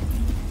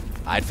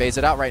 I'd phase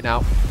it out right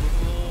now.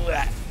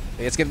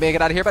 It's gonna make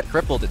it out of here, but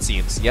crippled it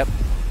seems. Yep.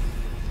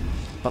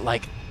 But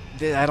like,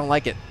 I don't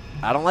like it.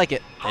 I don't like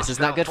it. This is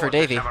not good for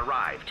Davy. Have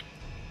arrived.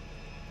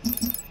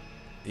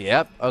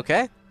 Yep.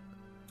 Okay.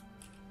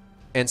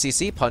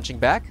 NCC punching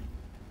back.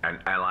 An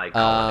ally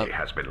colony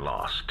has been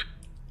lost.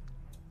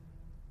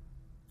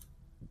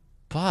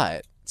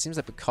 But it seems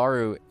like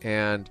Bikaru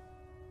and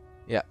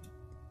yeah,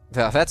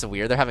 that's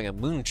weird. They're having a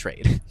moon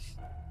trade.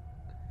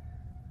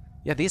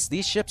 Yeah,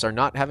 these ships are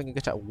not having a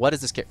good time. What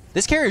is this carrier?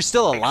 This carrier's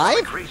still alive?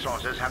 Exotic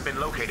resources have been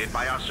located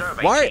by our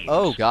survey Why? teams.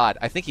 Oh god,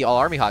 I think he all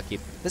army hotkeyed.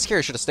 This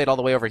carrier should have stayed all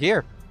the way over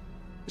here.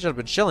 He should have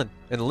been chilling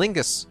in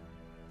Lingus.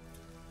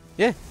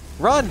 Yeah,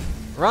 run,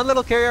 run,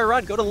 little carrier,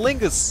 run. Go to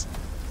Lingus.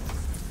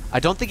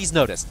 I don't think he's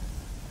noticed.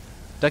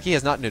 Ducky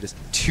has not noticed.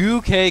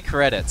 2K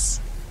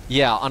credits.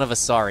 Yeah, on a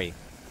Vasari.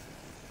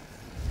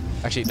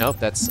 Actually, nope,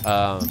 that's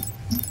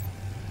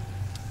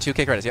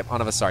 2K credits. Yep,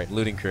 on a Vasari.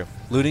 Looting crew.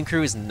 Looting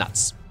crew is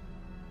nuts.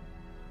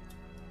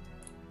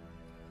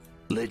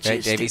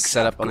 Okay, Davy's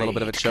set up a little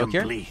bit of a choke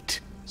complete.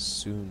 here.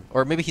 Soon.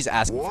 Or maybe he's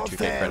asking for 2K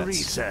Warfare credits.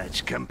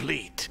 research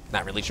complete.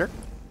 Not really sure.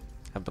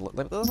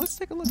 Let's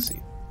take a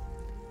look-see.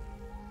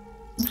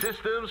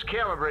 Systems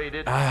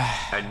calibrated.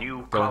 A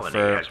new Going colony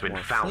for has been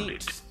more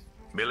founded. fleet.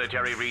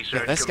 Military research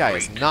Yeah, this guy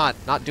is complete.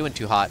 not doing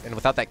too hot, and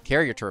without that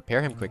carrier to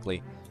repair him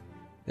quickly,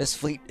 this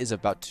fleet is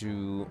about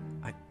to...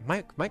 I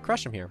might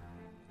crush him here.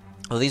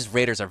 Oh, these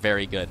raiders are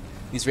very good.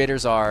 These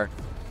raiders are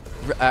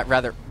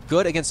rather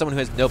good against someone who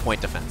has no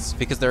point defense,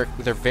 because they're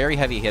very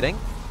heavy hitting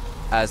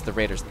as the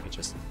raiders. Let me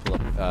just pull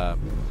up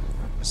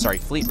sorry,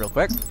 fleet real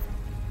quick.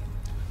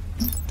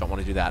 Don't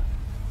want to do that.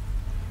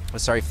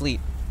 Sorry,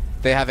 fleet.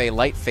 They have a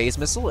light phase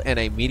missile and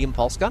a medium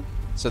pulse gun,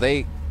 so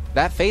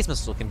that phase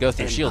missile can go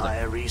through shielding.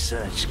 Empire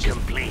research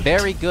complete.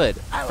 Very good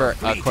for Our a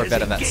fleet Corvette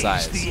has of that engaged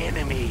size. The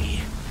enemy.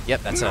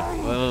 Yep, that's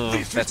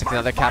This that's is my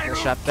another capital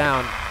final shot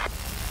down.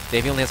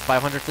 Davy only has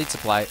 500 fleet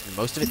supply, and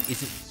most of it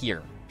isn't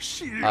here.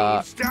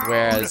 Shields down.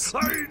 Whereas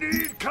I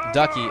need cover.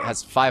 Ducky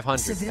has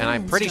 500, and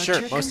I'm pretty sure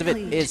Civilian most of it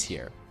structure is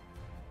here.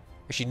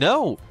 Actually,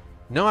 no,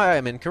 I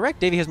am incorrect.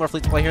 Davy has more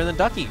fleet supply here than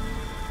Ducky.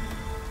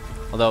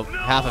 Although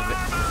half of it,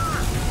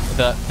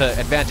 the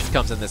advantage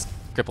comes in this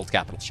crippled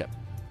capital ship,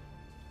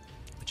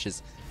 which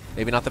is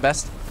maybe not the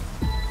best.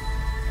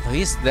 At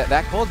least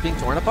that cold's being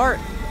torn apart.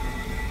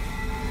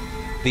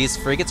 These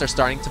frigates are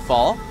starting to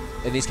fall,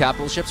 and these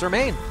capital ships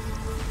remain.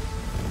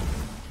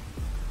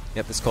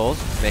 Yep, this cold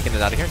making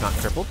it out of here, not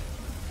crippled,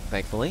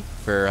 thankfully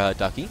for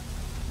Ducky.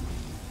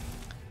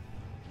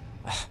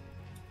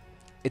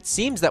 It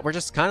seems that we're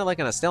just kind of like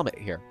in a stalemate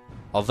here,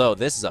 although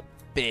this is a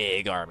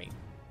big army.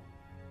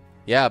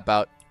 Yeah,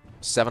 about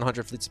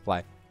 700 fleet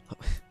supply.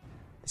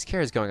 This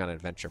carrier's going on an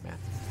adventure, man.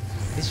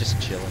 He's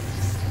just chilling.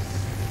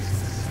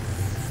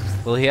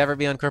 Will he ever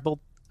be uncrippled?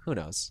 Who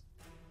knows?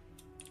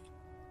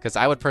 Because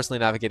I would personally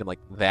navigate him like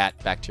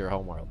that back to your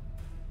homeworld.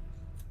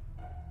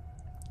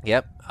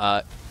 Yep.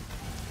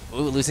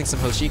 Ooh, losing some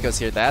Hoshikos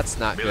here. That's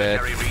not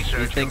good. Military research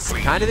These things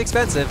complete. kind of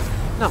expensive.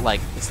 Not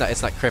like it's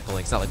not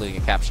crippling. It's not like losing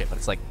a cap ship, but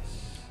it's like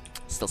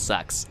still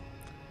sucks.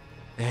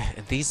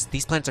 And these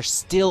planets are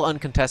still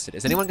uncontested.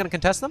 Is anyone going to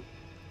contest them?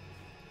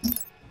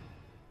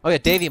 Oh yeah,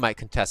 Davey might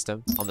contest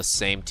them on the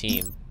same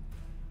team.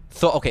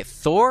 Okay,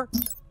 Thor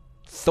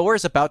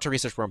is about to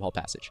research Wormhole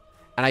Passage,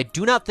 and I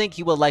do not think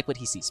he will like what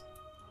he sees.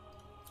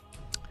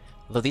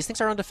 Although these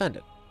things are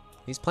undefended.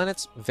 These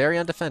planets, very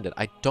undefended.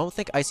 I don't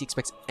think Icy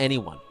expects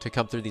anyone to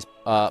come through these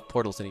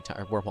portals anytime,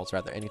 or wormholes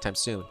rather, anytime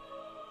soon.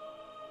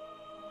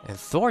 And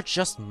Thor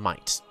just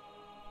might.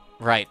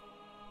 Right.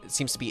 It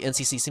seems to be,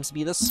 NCC seems to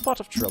be the spot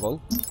of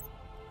trouble.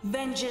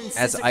 Vengeance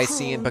As is a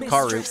Icy and cruel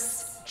Bakaru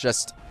mistress.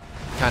 just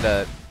kind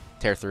of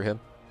tear through him.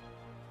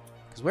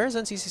 Because where is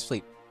NCC's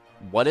fleet?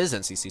 What is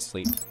NCC's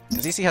fleet?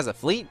 NCC has a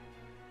fleet?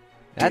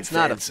 That's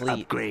not a Defense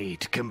fleet.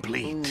 Upgrade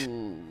complete.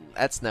 Ooh,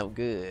 that's no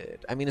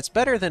good. I mean, it's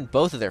better than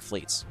both of their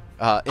fleets,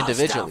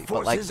 individually, Hostile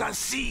but like, forces are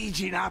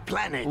sieging our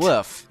planet.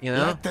 woof, you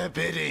know? Let the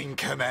bidding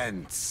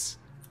commence.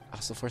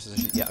 Hostile forces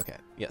are... Yeah, okay.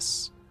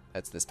 Yes.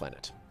 That's this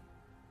planet.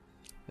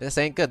 This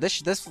ain't good. This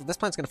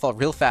planet's gonna fall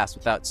real fast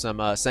without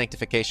some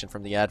sanctification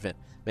from the Advent,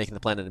 making the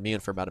planet immune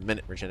for about a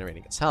minute,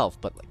 regenerating its health,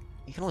 but like,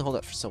 you can only hold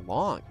it for so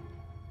long.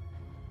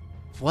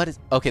 What is...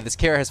 Okay, this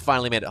carrier has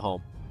finally made it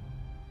home.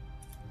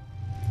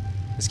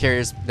 This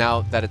carrier's,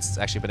 now that it's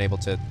actually been able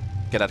to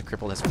get out of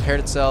cripple, has repaired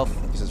itself,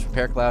 uses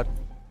repair cloud.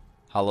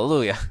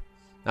 Hallelujah.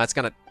 Now it's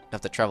gonna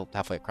have to travel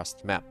halfway across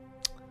the map.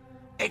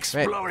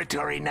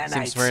 Exploratory nanites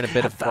Seems we're in a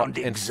bit have of found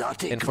in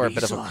exotic for a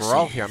bit of a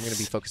brawl here. I'm going to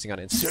be resources. focusing on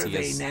NCC Survey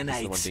as the one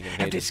nanites being have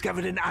invaded.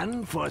 discovered an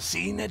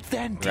unforeseen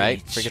advantage.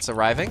 Right? Frigates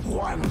arriving.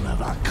 One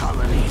of our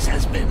colonies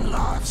has been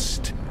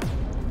lost.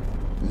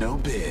 No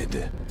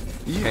bid.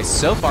 Okay,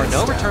 so far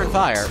no return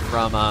fire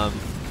from Our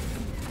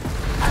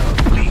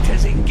fleet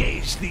has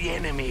engaged the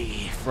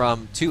enemy.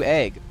 2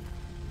 Egg.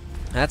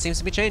 That seems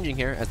to be changing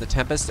here as the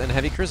Tempest and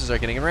heavy cruisers are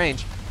getting in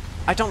range.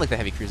 I don't like the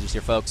heavy cruisers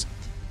here, folks.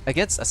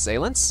 Against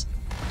assailants,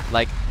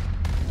 like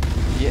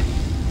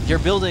you're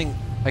building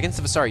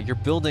against the Visari, you're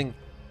building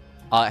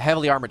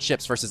heavily armored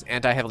ships versus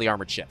anti-heavily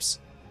armored ships.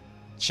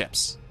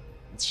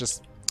 It's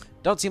just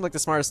don't seem like the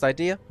smartest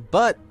idea,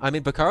 but I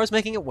mean Bakaro's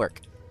making it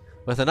work.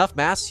 With enough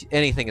mass,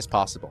 anything is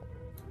possible.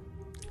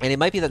 And it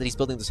might be that he's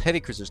building those heavy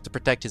cruisers to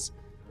protect his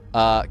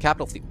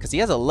capital fleet, because he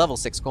has a level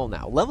 6 goal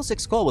now. Level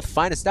 6 goal with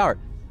finest hour.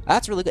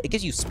 That's really good. It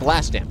gives you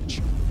splash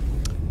damage.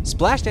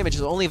 Splash damage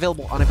is only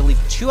available on, I believe,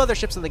 2 other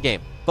ships in the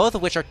game, both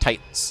of which are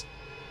Titans.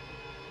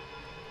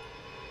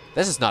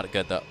 This is not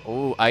good, though.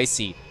 Oh,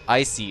 Icy.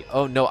 Icy.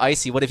 Oh, no,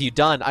 Icy. What have you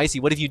done? Icy,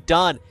 what have you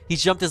done? He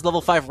jumped his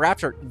level 5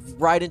 Raptor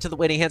right into the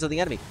waiting hands of the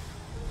enemy.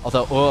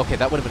 Although, oh, okay,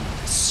 that would have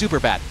been super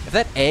bad. If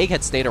that egg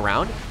had stayed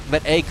around,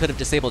 that egg could have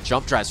disabled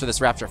jump drives for this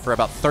Raptor for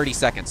about 30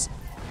 seconds.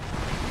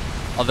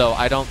 Although,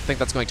 I don't think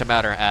that's going to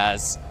matter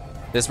as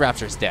this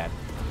Raptor's dead.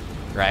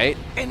 Right?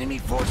 Enemy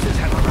forces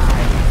have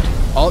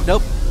arrived. Oh,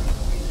 nope.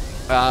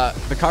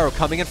 Bakaru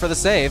coming in for the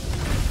save.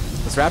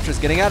 This Raptor's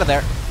getting out of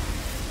there.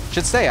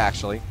 Should stay,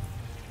 actually.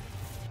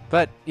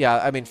 But, yeah,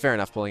 I mean, fair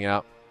enough pulling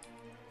out.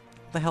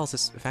 What the hell is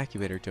this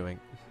evacuator doing?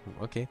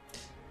 Okay.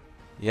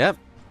 Yep.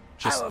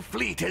 Just Our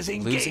fleet has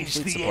losing engaged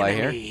fleet the supply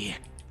enemy. here.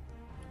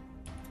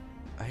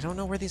 I don't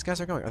know where these guys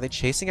are going. Are they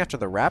chasing after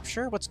the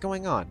Rapture? What's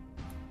going on?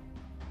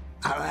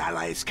 Our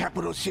allies'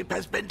 capital ship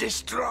has been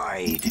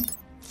destroyed.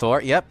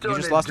 Thor, yep, you Done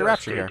just and lost a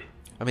Rapture here. dusted.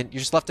 I mean, you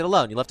just left it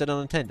alone. You left it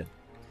unattended.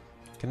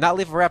 Cannot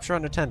leave a Rapture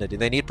unattended.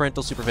 They need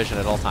parental supervision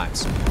at all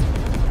times.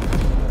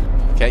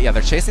 Okay, yeah,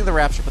 they're chasing the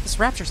Rapture, but this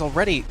Rapture's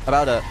already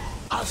about to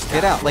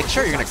get out. Like,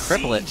 sure, you're gonna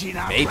cripple it.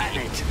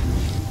 Maybe.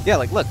 Yeah,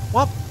 like, look,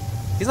 whomp.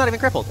 He's not even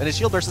crippled, and his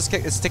shield burst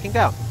is ticking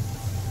down.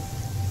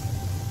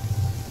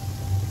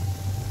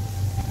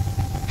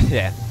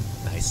 Yeah,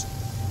 nice.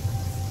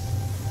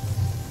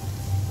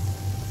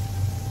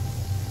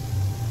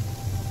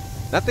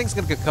 That thing's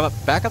gonna come up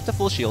back up to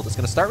full shield. It's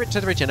gonna start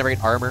to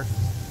regenerate armor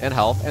and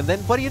health, and then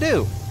what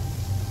do?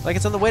 Like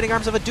it's in the waiting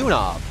arms of a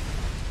Dunob.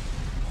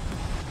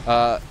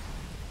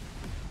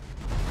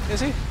 You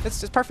see?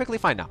 It's perfectly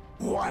fine now.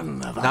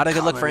 One of Not our a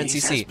good look for colonies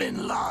NCC. has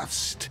been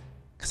lost.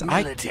 Because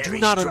I do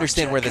not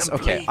understand where this...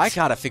 Okay, I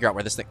gotta figure out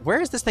where this thing... Where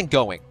is this thing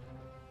going?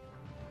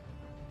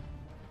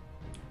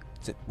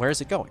 Where is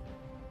it going?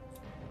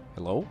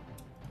 Hello?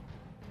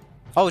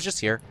 Oh, it's just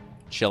here.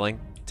 Chilling.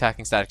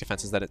 Attacking static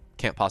defenses that it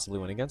can't possibly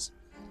win against.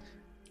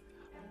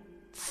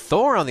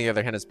 Thor, on the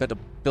other hand, has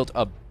built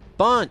a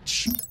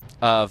bunch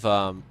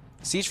of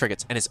siege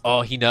frigates. And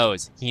he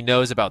knows. He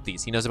knows about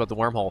these. He knows about the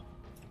wormhole.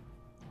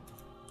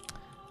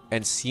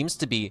 And seems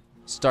to be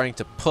starting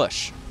to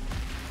push.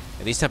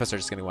 And these Tempests are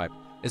just getting wiped.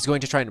 Is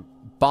going to try and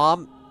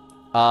bomb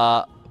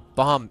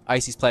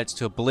Icy's planets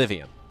to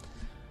oblivion.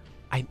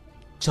 I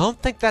don't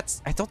think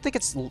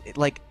it's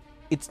like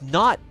it's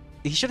not.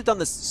 He should have done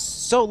this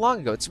so long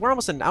ago. We're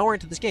almost an hour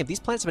into this game.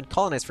 These planets have been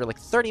colonized for like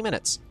 30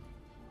 minutes,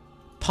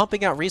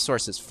 pumping out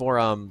resources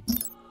for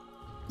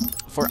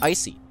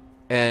Icy,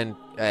 and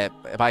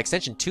by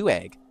extension 2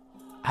 Egg.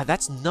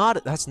 That's not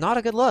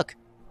a good look.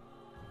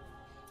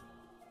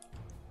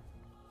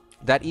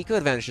 that eco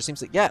advantage just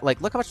seems like, yeah,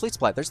 like, look how much fleet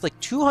supply. There's like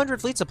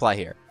 200 fleet supply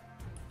here.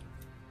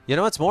 You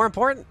know what's more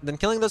important than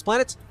killing those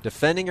planets?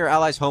 Defending your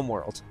allies'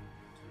 homeworld.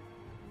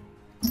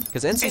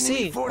 Because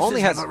NCC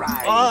only has...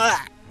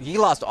 he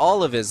lost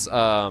all of his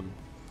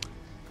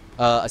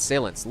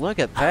assailants. Look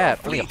at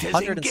that. Only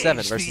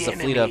 107 versus a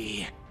fleet of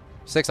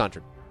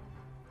 600.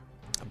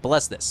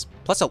 Bless this.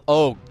 Plus,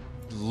 oh,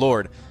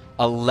 Lord.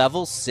 A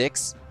level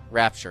 6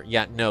 Rapture.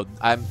 Yeah, no,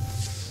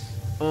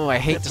 oh, I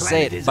hate to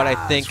say it, but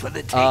I think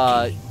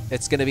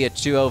it's going to be a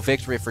 2-0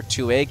 victory for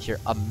 2-egg here.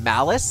 A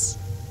Malice?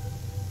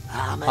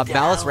 A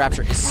Malice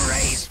Rapture is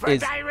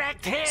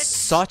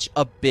such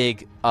a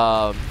big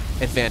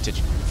advantage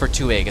for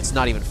 2-egg. It's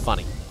not even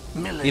funny.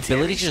 The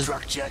ability to just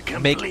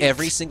make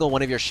every single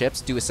one of your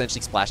ships do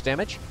essentially splash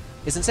damage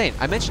is insane.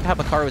 I mentioned how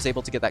Bakara was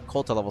able to get that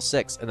Colt to level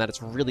 6, and that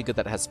it's really good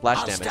that it has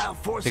splash damage,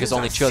 because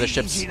only 2 other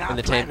ships in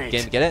the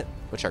game get it,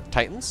 which are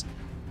Titans.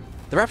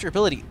 The Rapture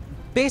ability,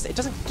 it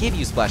doesn't give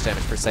you splash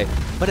damage per se,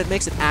 but it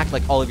makes it act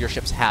like all of your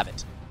ships have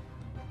it,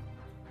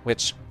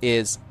 which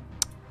is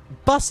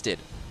busted,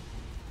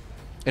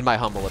 in my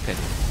humble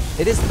opinion.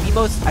 It is the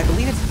most, I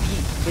believe it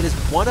is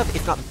one of,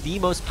 if not the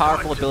most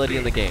powerful ability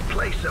in the game,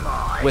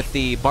 with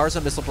the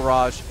Barza Missile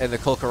Barrage and the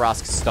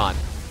Kolkarask Stun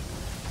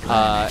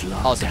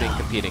also being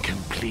competing.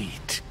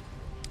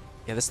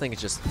 Yeah, this thing is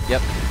just,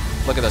 yep,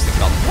 look at those things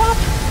gone.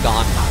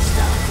 Gone.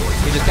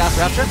 You just cast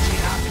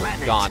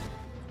Rapture? Gone.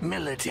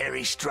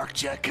 Military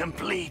structure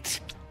complete.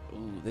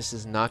 Ooh, this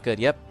is not good.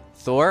 Yep.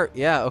 Thor,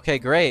 yeah, okay,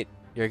 great.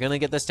 You're gonna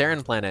get this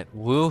Terran planet.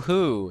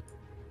 Woohoo.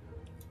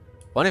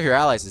 One of your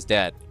allies is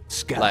dead.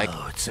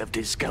 Scouts have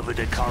discovered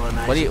a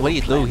colonizer. What do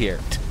you do here?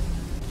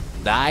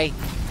 Die?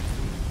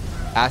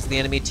 Ask the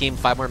enemy team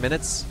 5 more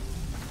minutes?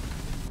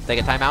 Take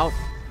a timeout?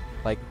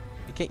 Like,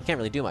 you can't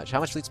really do much. How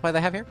much fleet supply do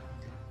they have here?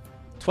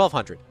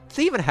 1,200. Do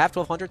they even have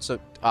 1,200? So,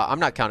 I'm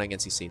not counting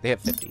NCC. They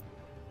have 50.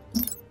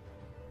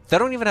 They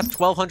don't even have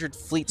 1,200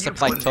 fleet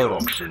supply total.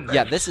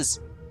 Yeah, this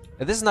is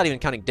not even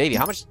counting Davy.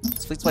 How much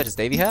fleet supply does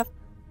Davy have?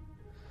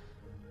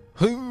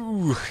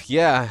 Ooh,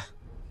 yeah.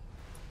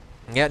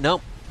 Yeah,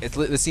 no.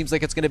 It seems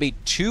like it's going to be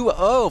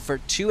 2-0 for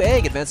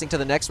 2-egg, advancing to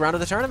the next round of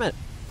the tournament.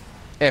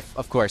 If,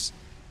 of course,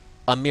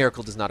 a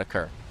miracle does not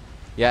occur.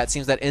 Yeah, it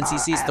seems that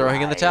NCC is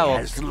throwing in the towel.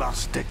 And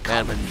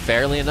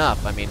fairly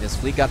enough. I mean, his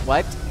fleet got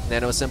wiped.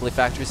 Nano assembly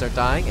factories are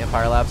dying.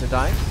 Empire labs are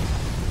dying.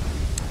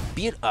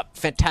 Be it a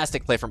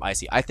fantastic play from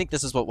Icy. I think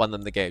this is what won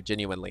them the game,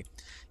 genuinely.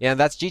 Yeah, and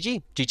that's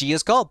GG. GG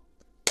is called.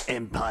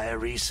 Empire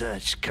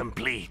research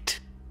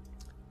complete.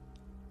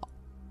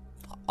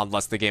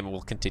 Unless the game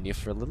will continue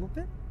for a little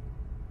bit.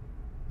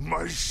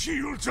 My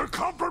shields are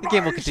compromised. The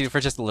game will continue for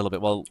just a little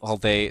bit while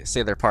they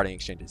say their parting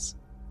exchanges.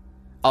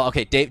 Oh,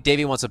 okay.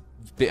 Davey wants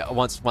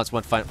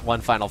one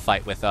final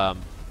fight with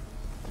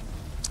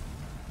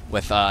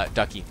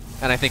Ducky,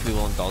 and I think we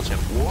will indulge him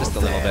just a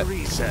little bit.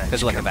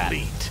 Because look at that.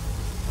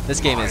 This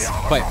game is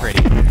quite pretty.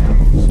 Our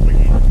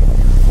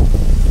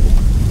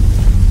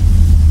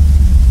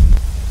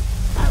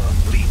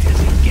fleet has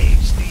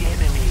engaged the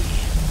enemy.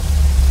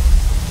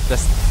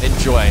 Just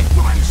enjoy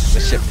the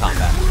ship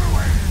combat.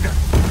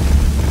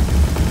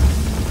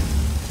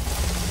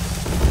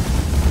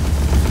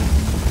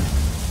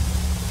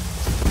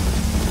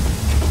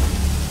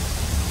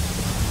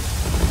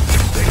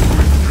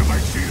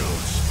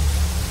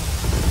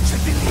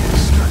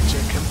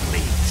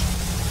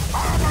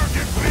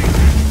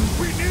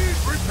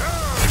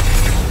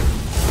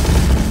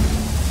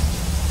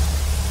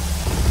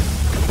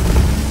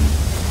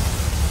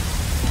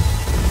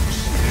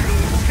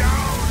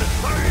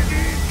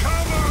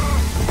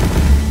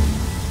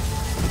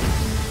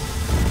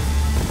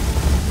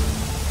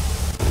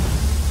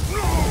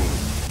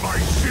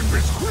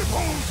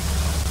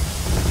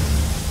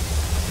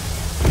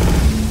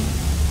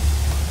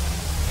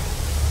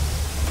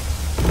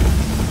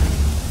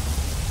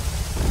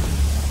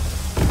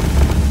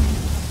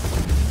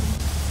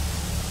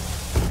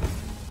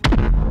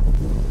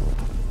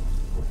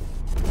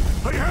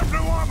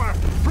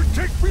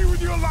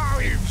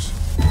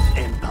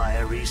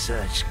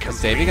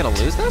 Is Davey gonna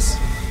lose this?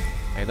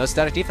 I mean, those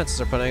static defenses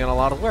are putting in a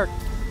lot of work.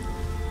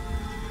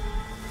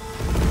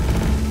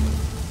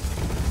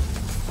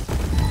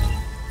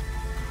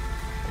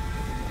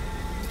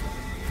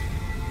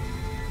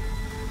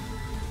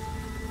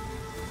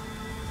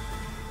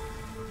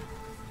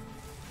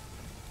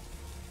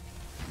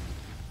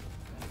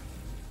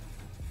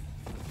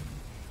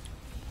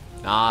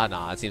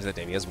 Nah, it seems that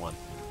Davey has won.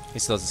 He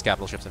still has his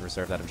capital ships in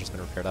reserve that have just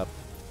been repaired up.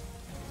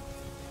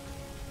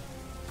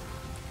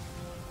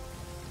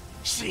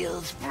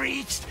 Shields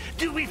breached.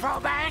 Do we fall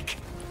back?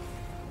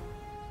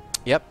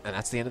 Yep, and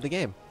that's the end of the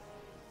game.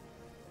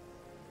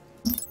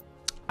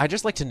 I'd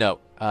just like to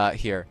note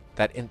here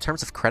that in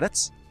terms of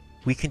credits,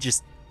 we can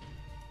just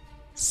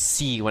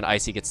see when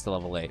Icy gets to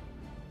level 8.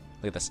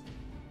 Look at this.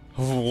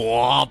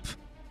 Whomp!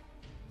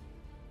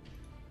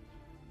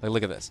 Like,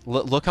 look at this.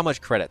 Look how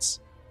much credits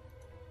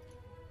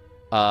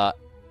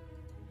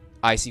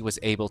Icy was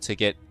able to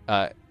get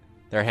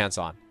their hands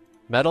on.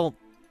 Metal,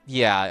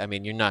 yeah, I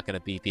mean, you're not going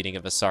to be beating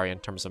a Visari in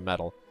terms of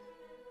metal.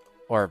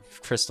 Or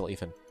crystal,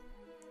 even.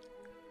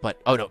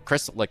 But, oh no,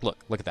 crystal, like, look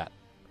at that.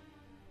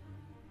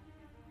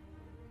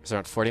 Is it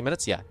around 40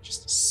 minutes? Yeah,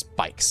 just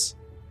spikes.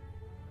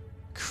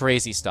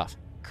 Crazy stuff.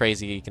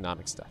 Crazy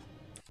economic stuff.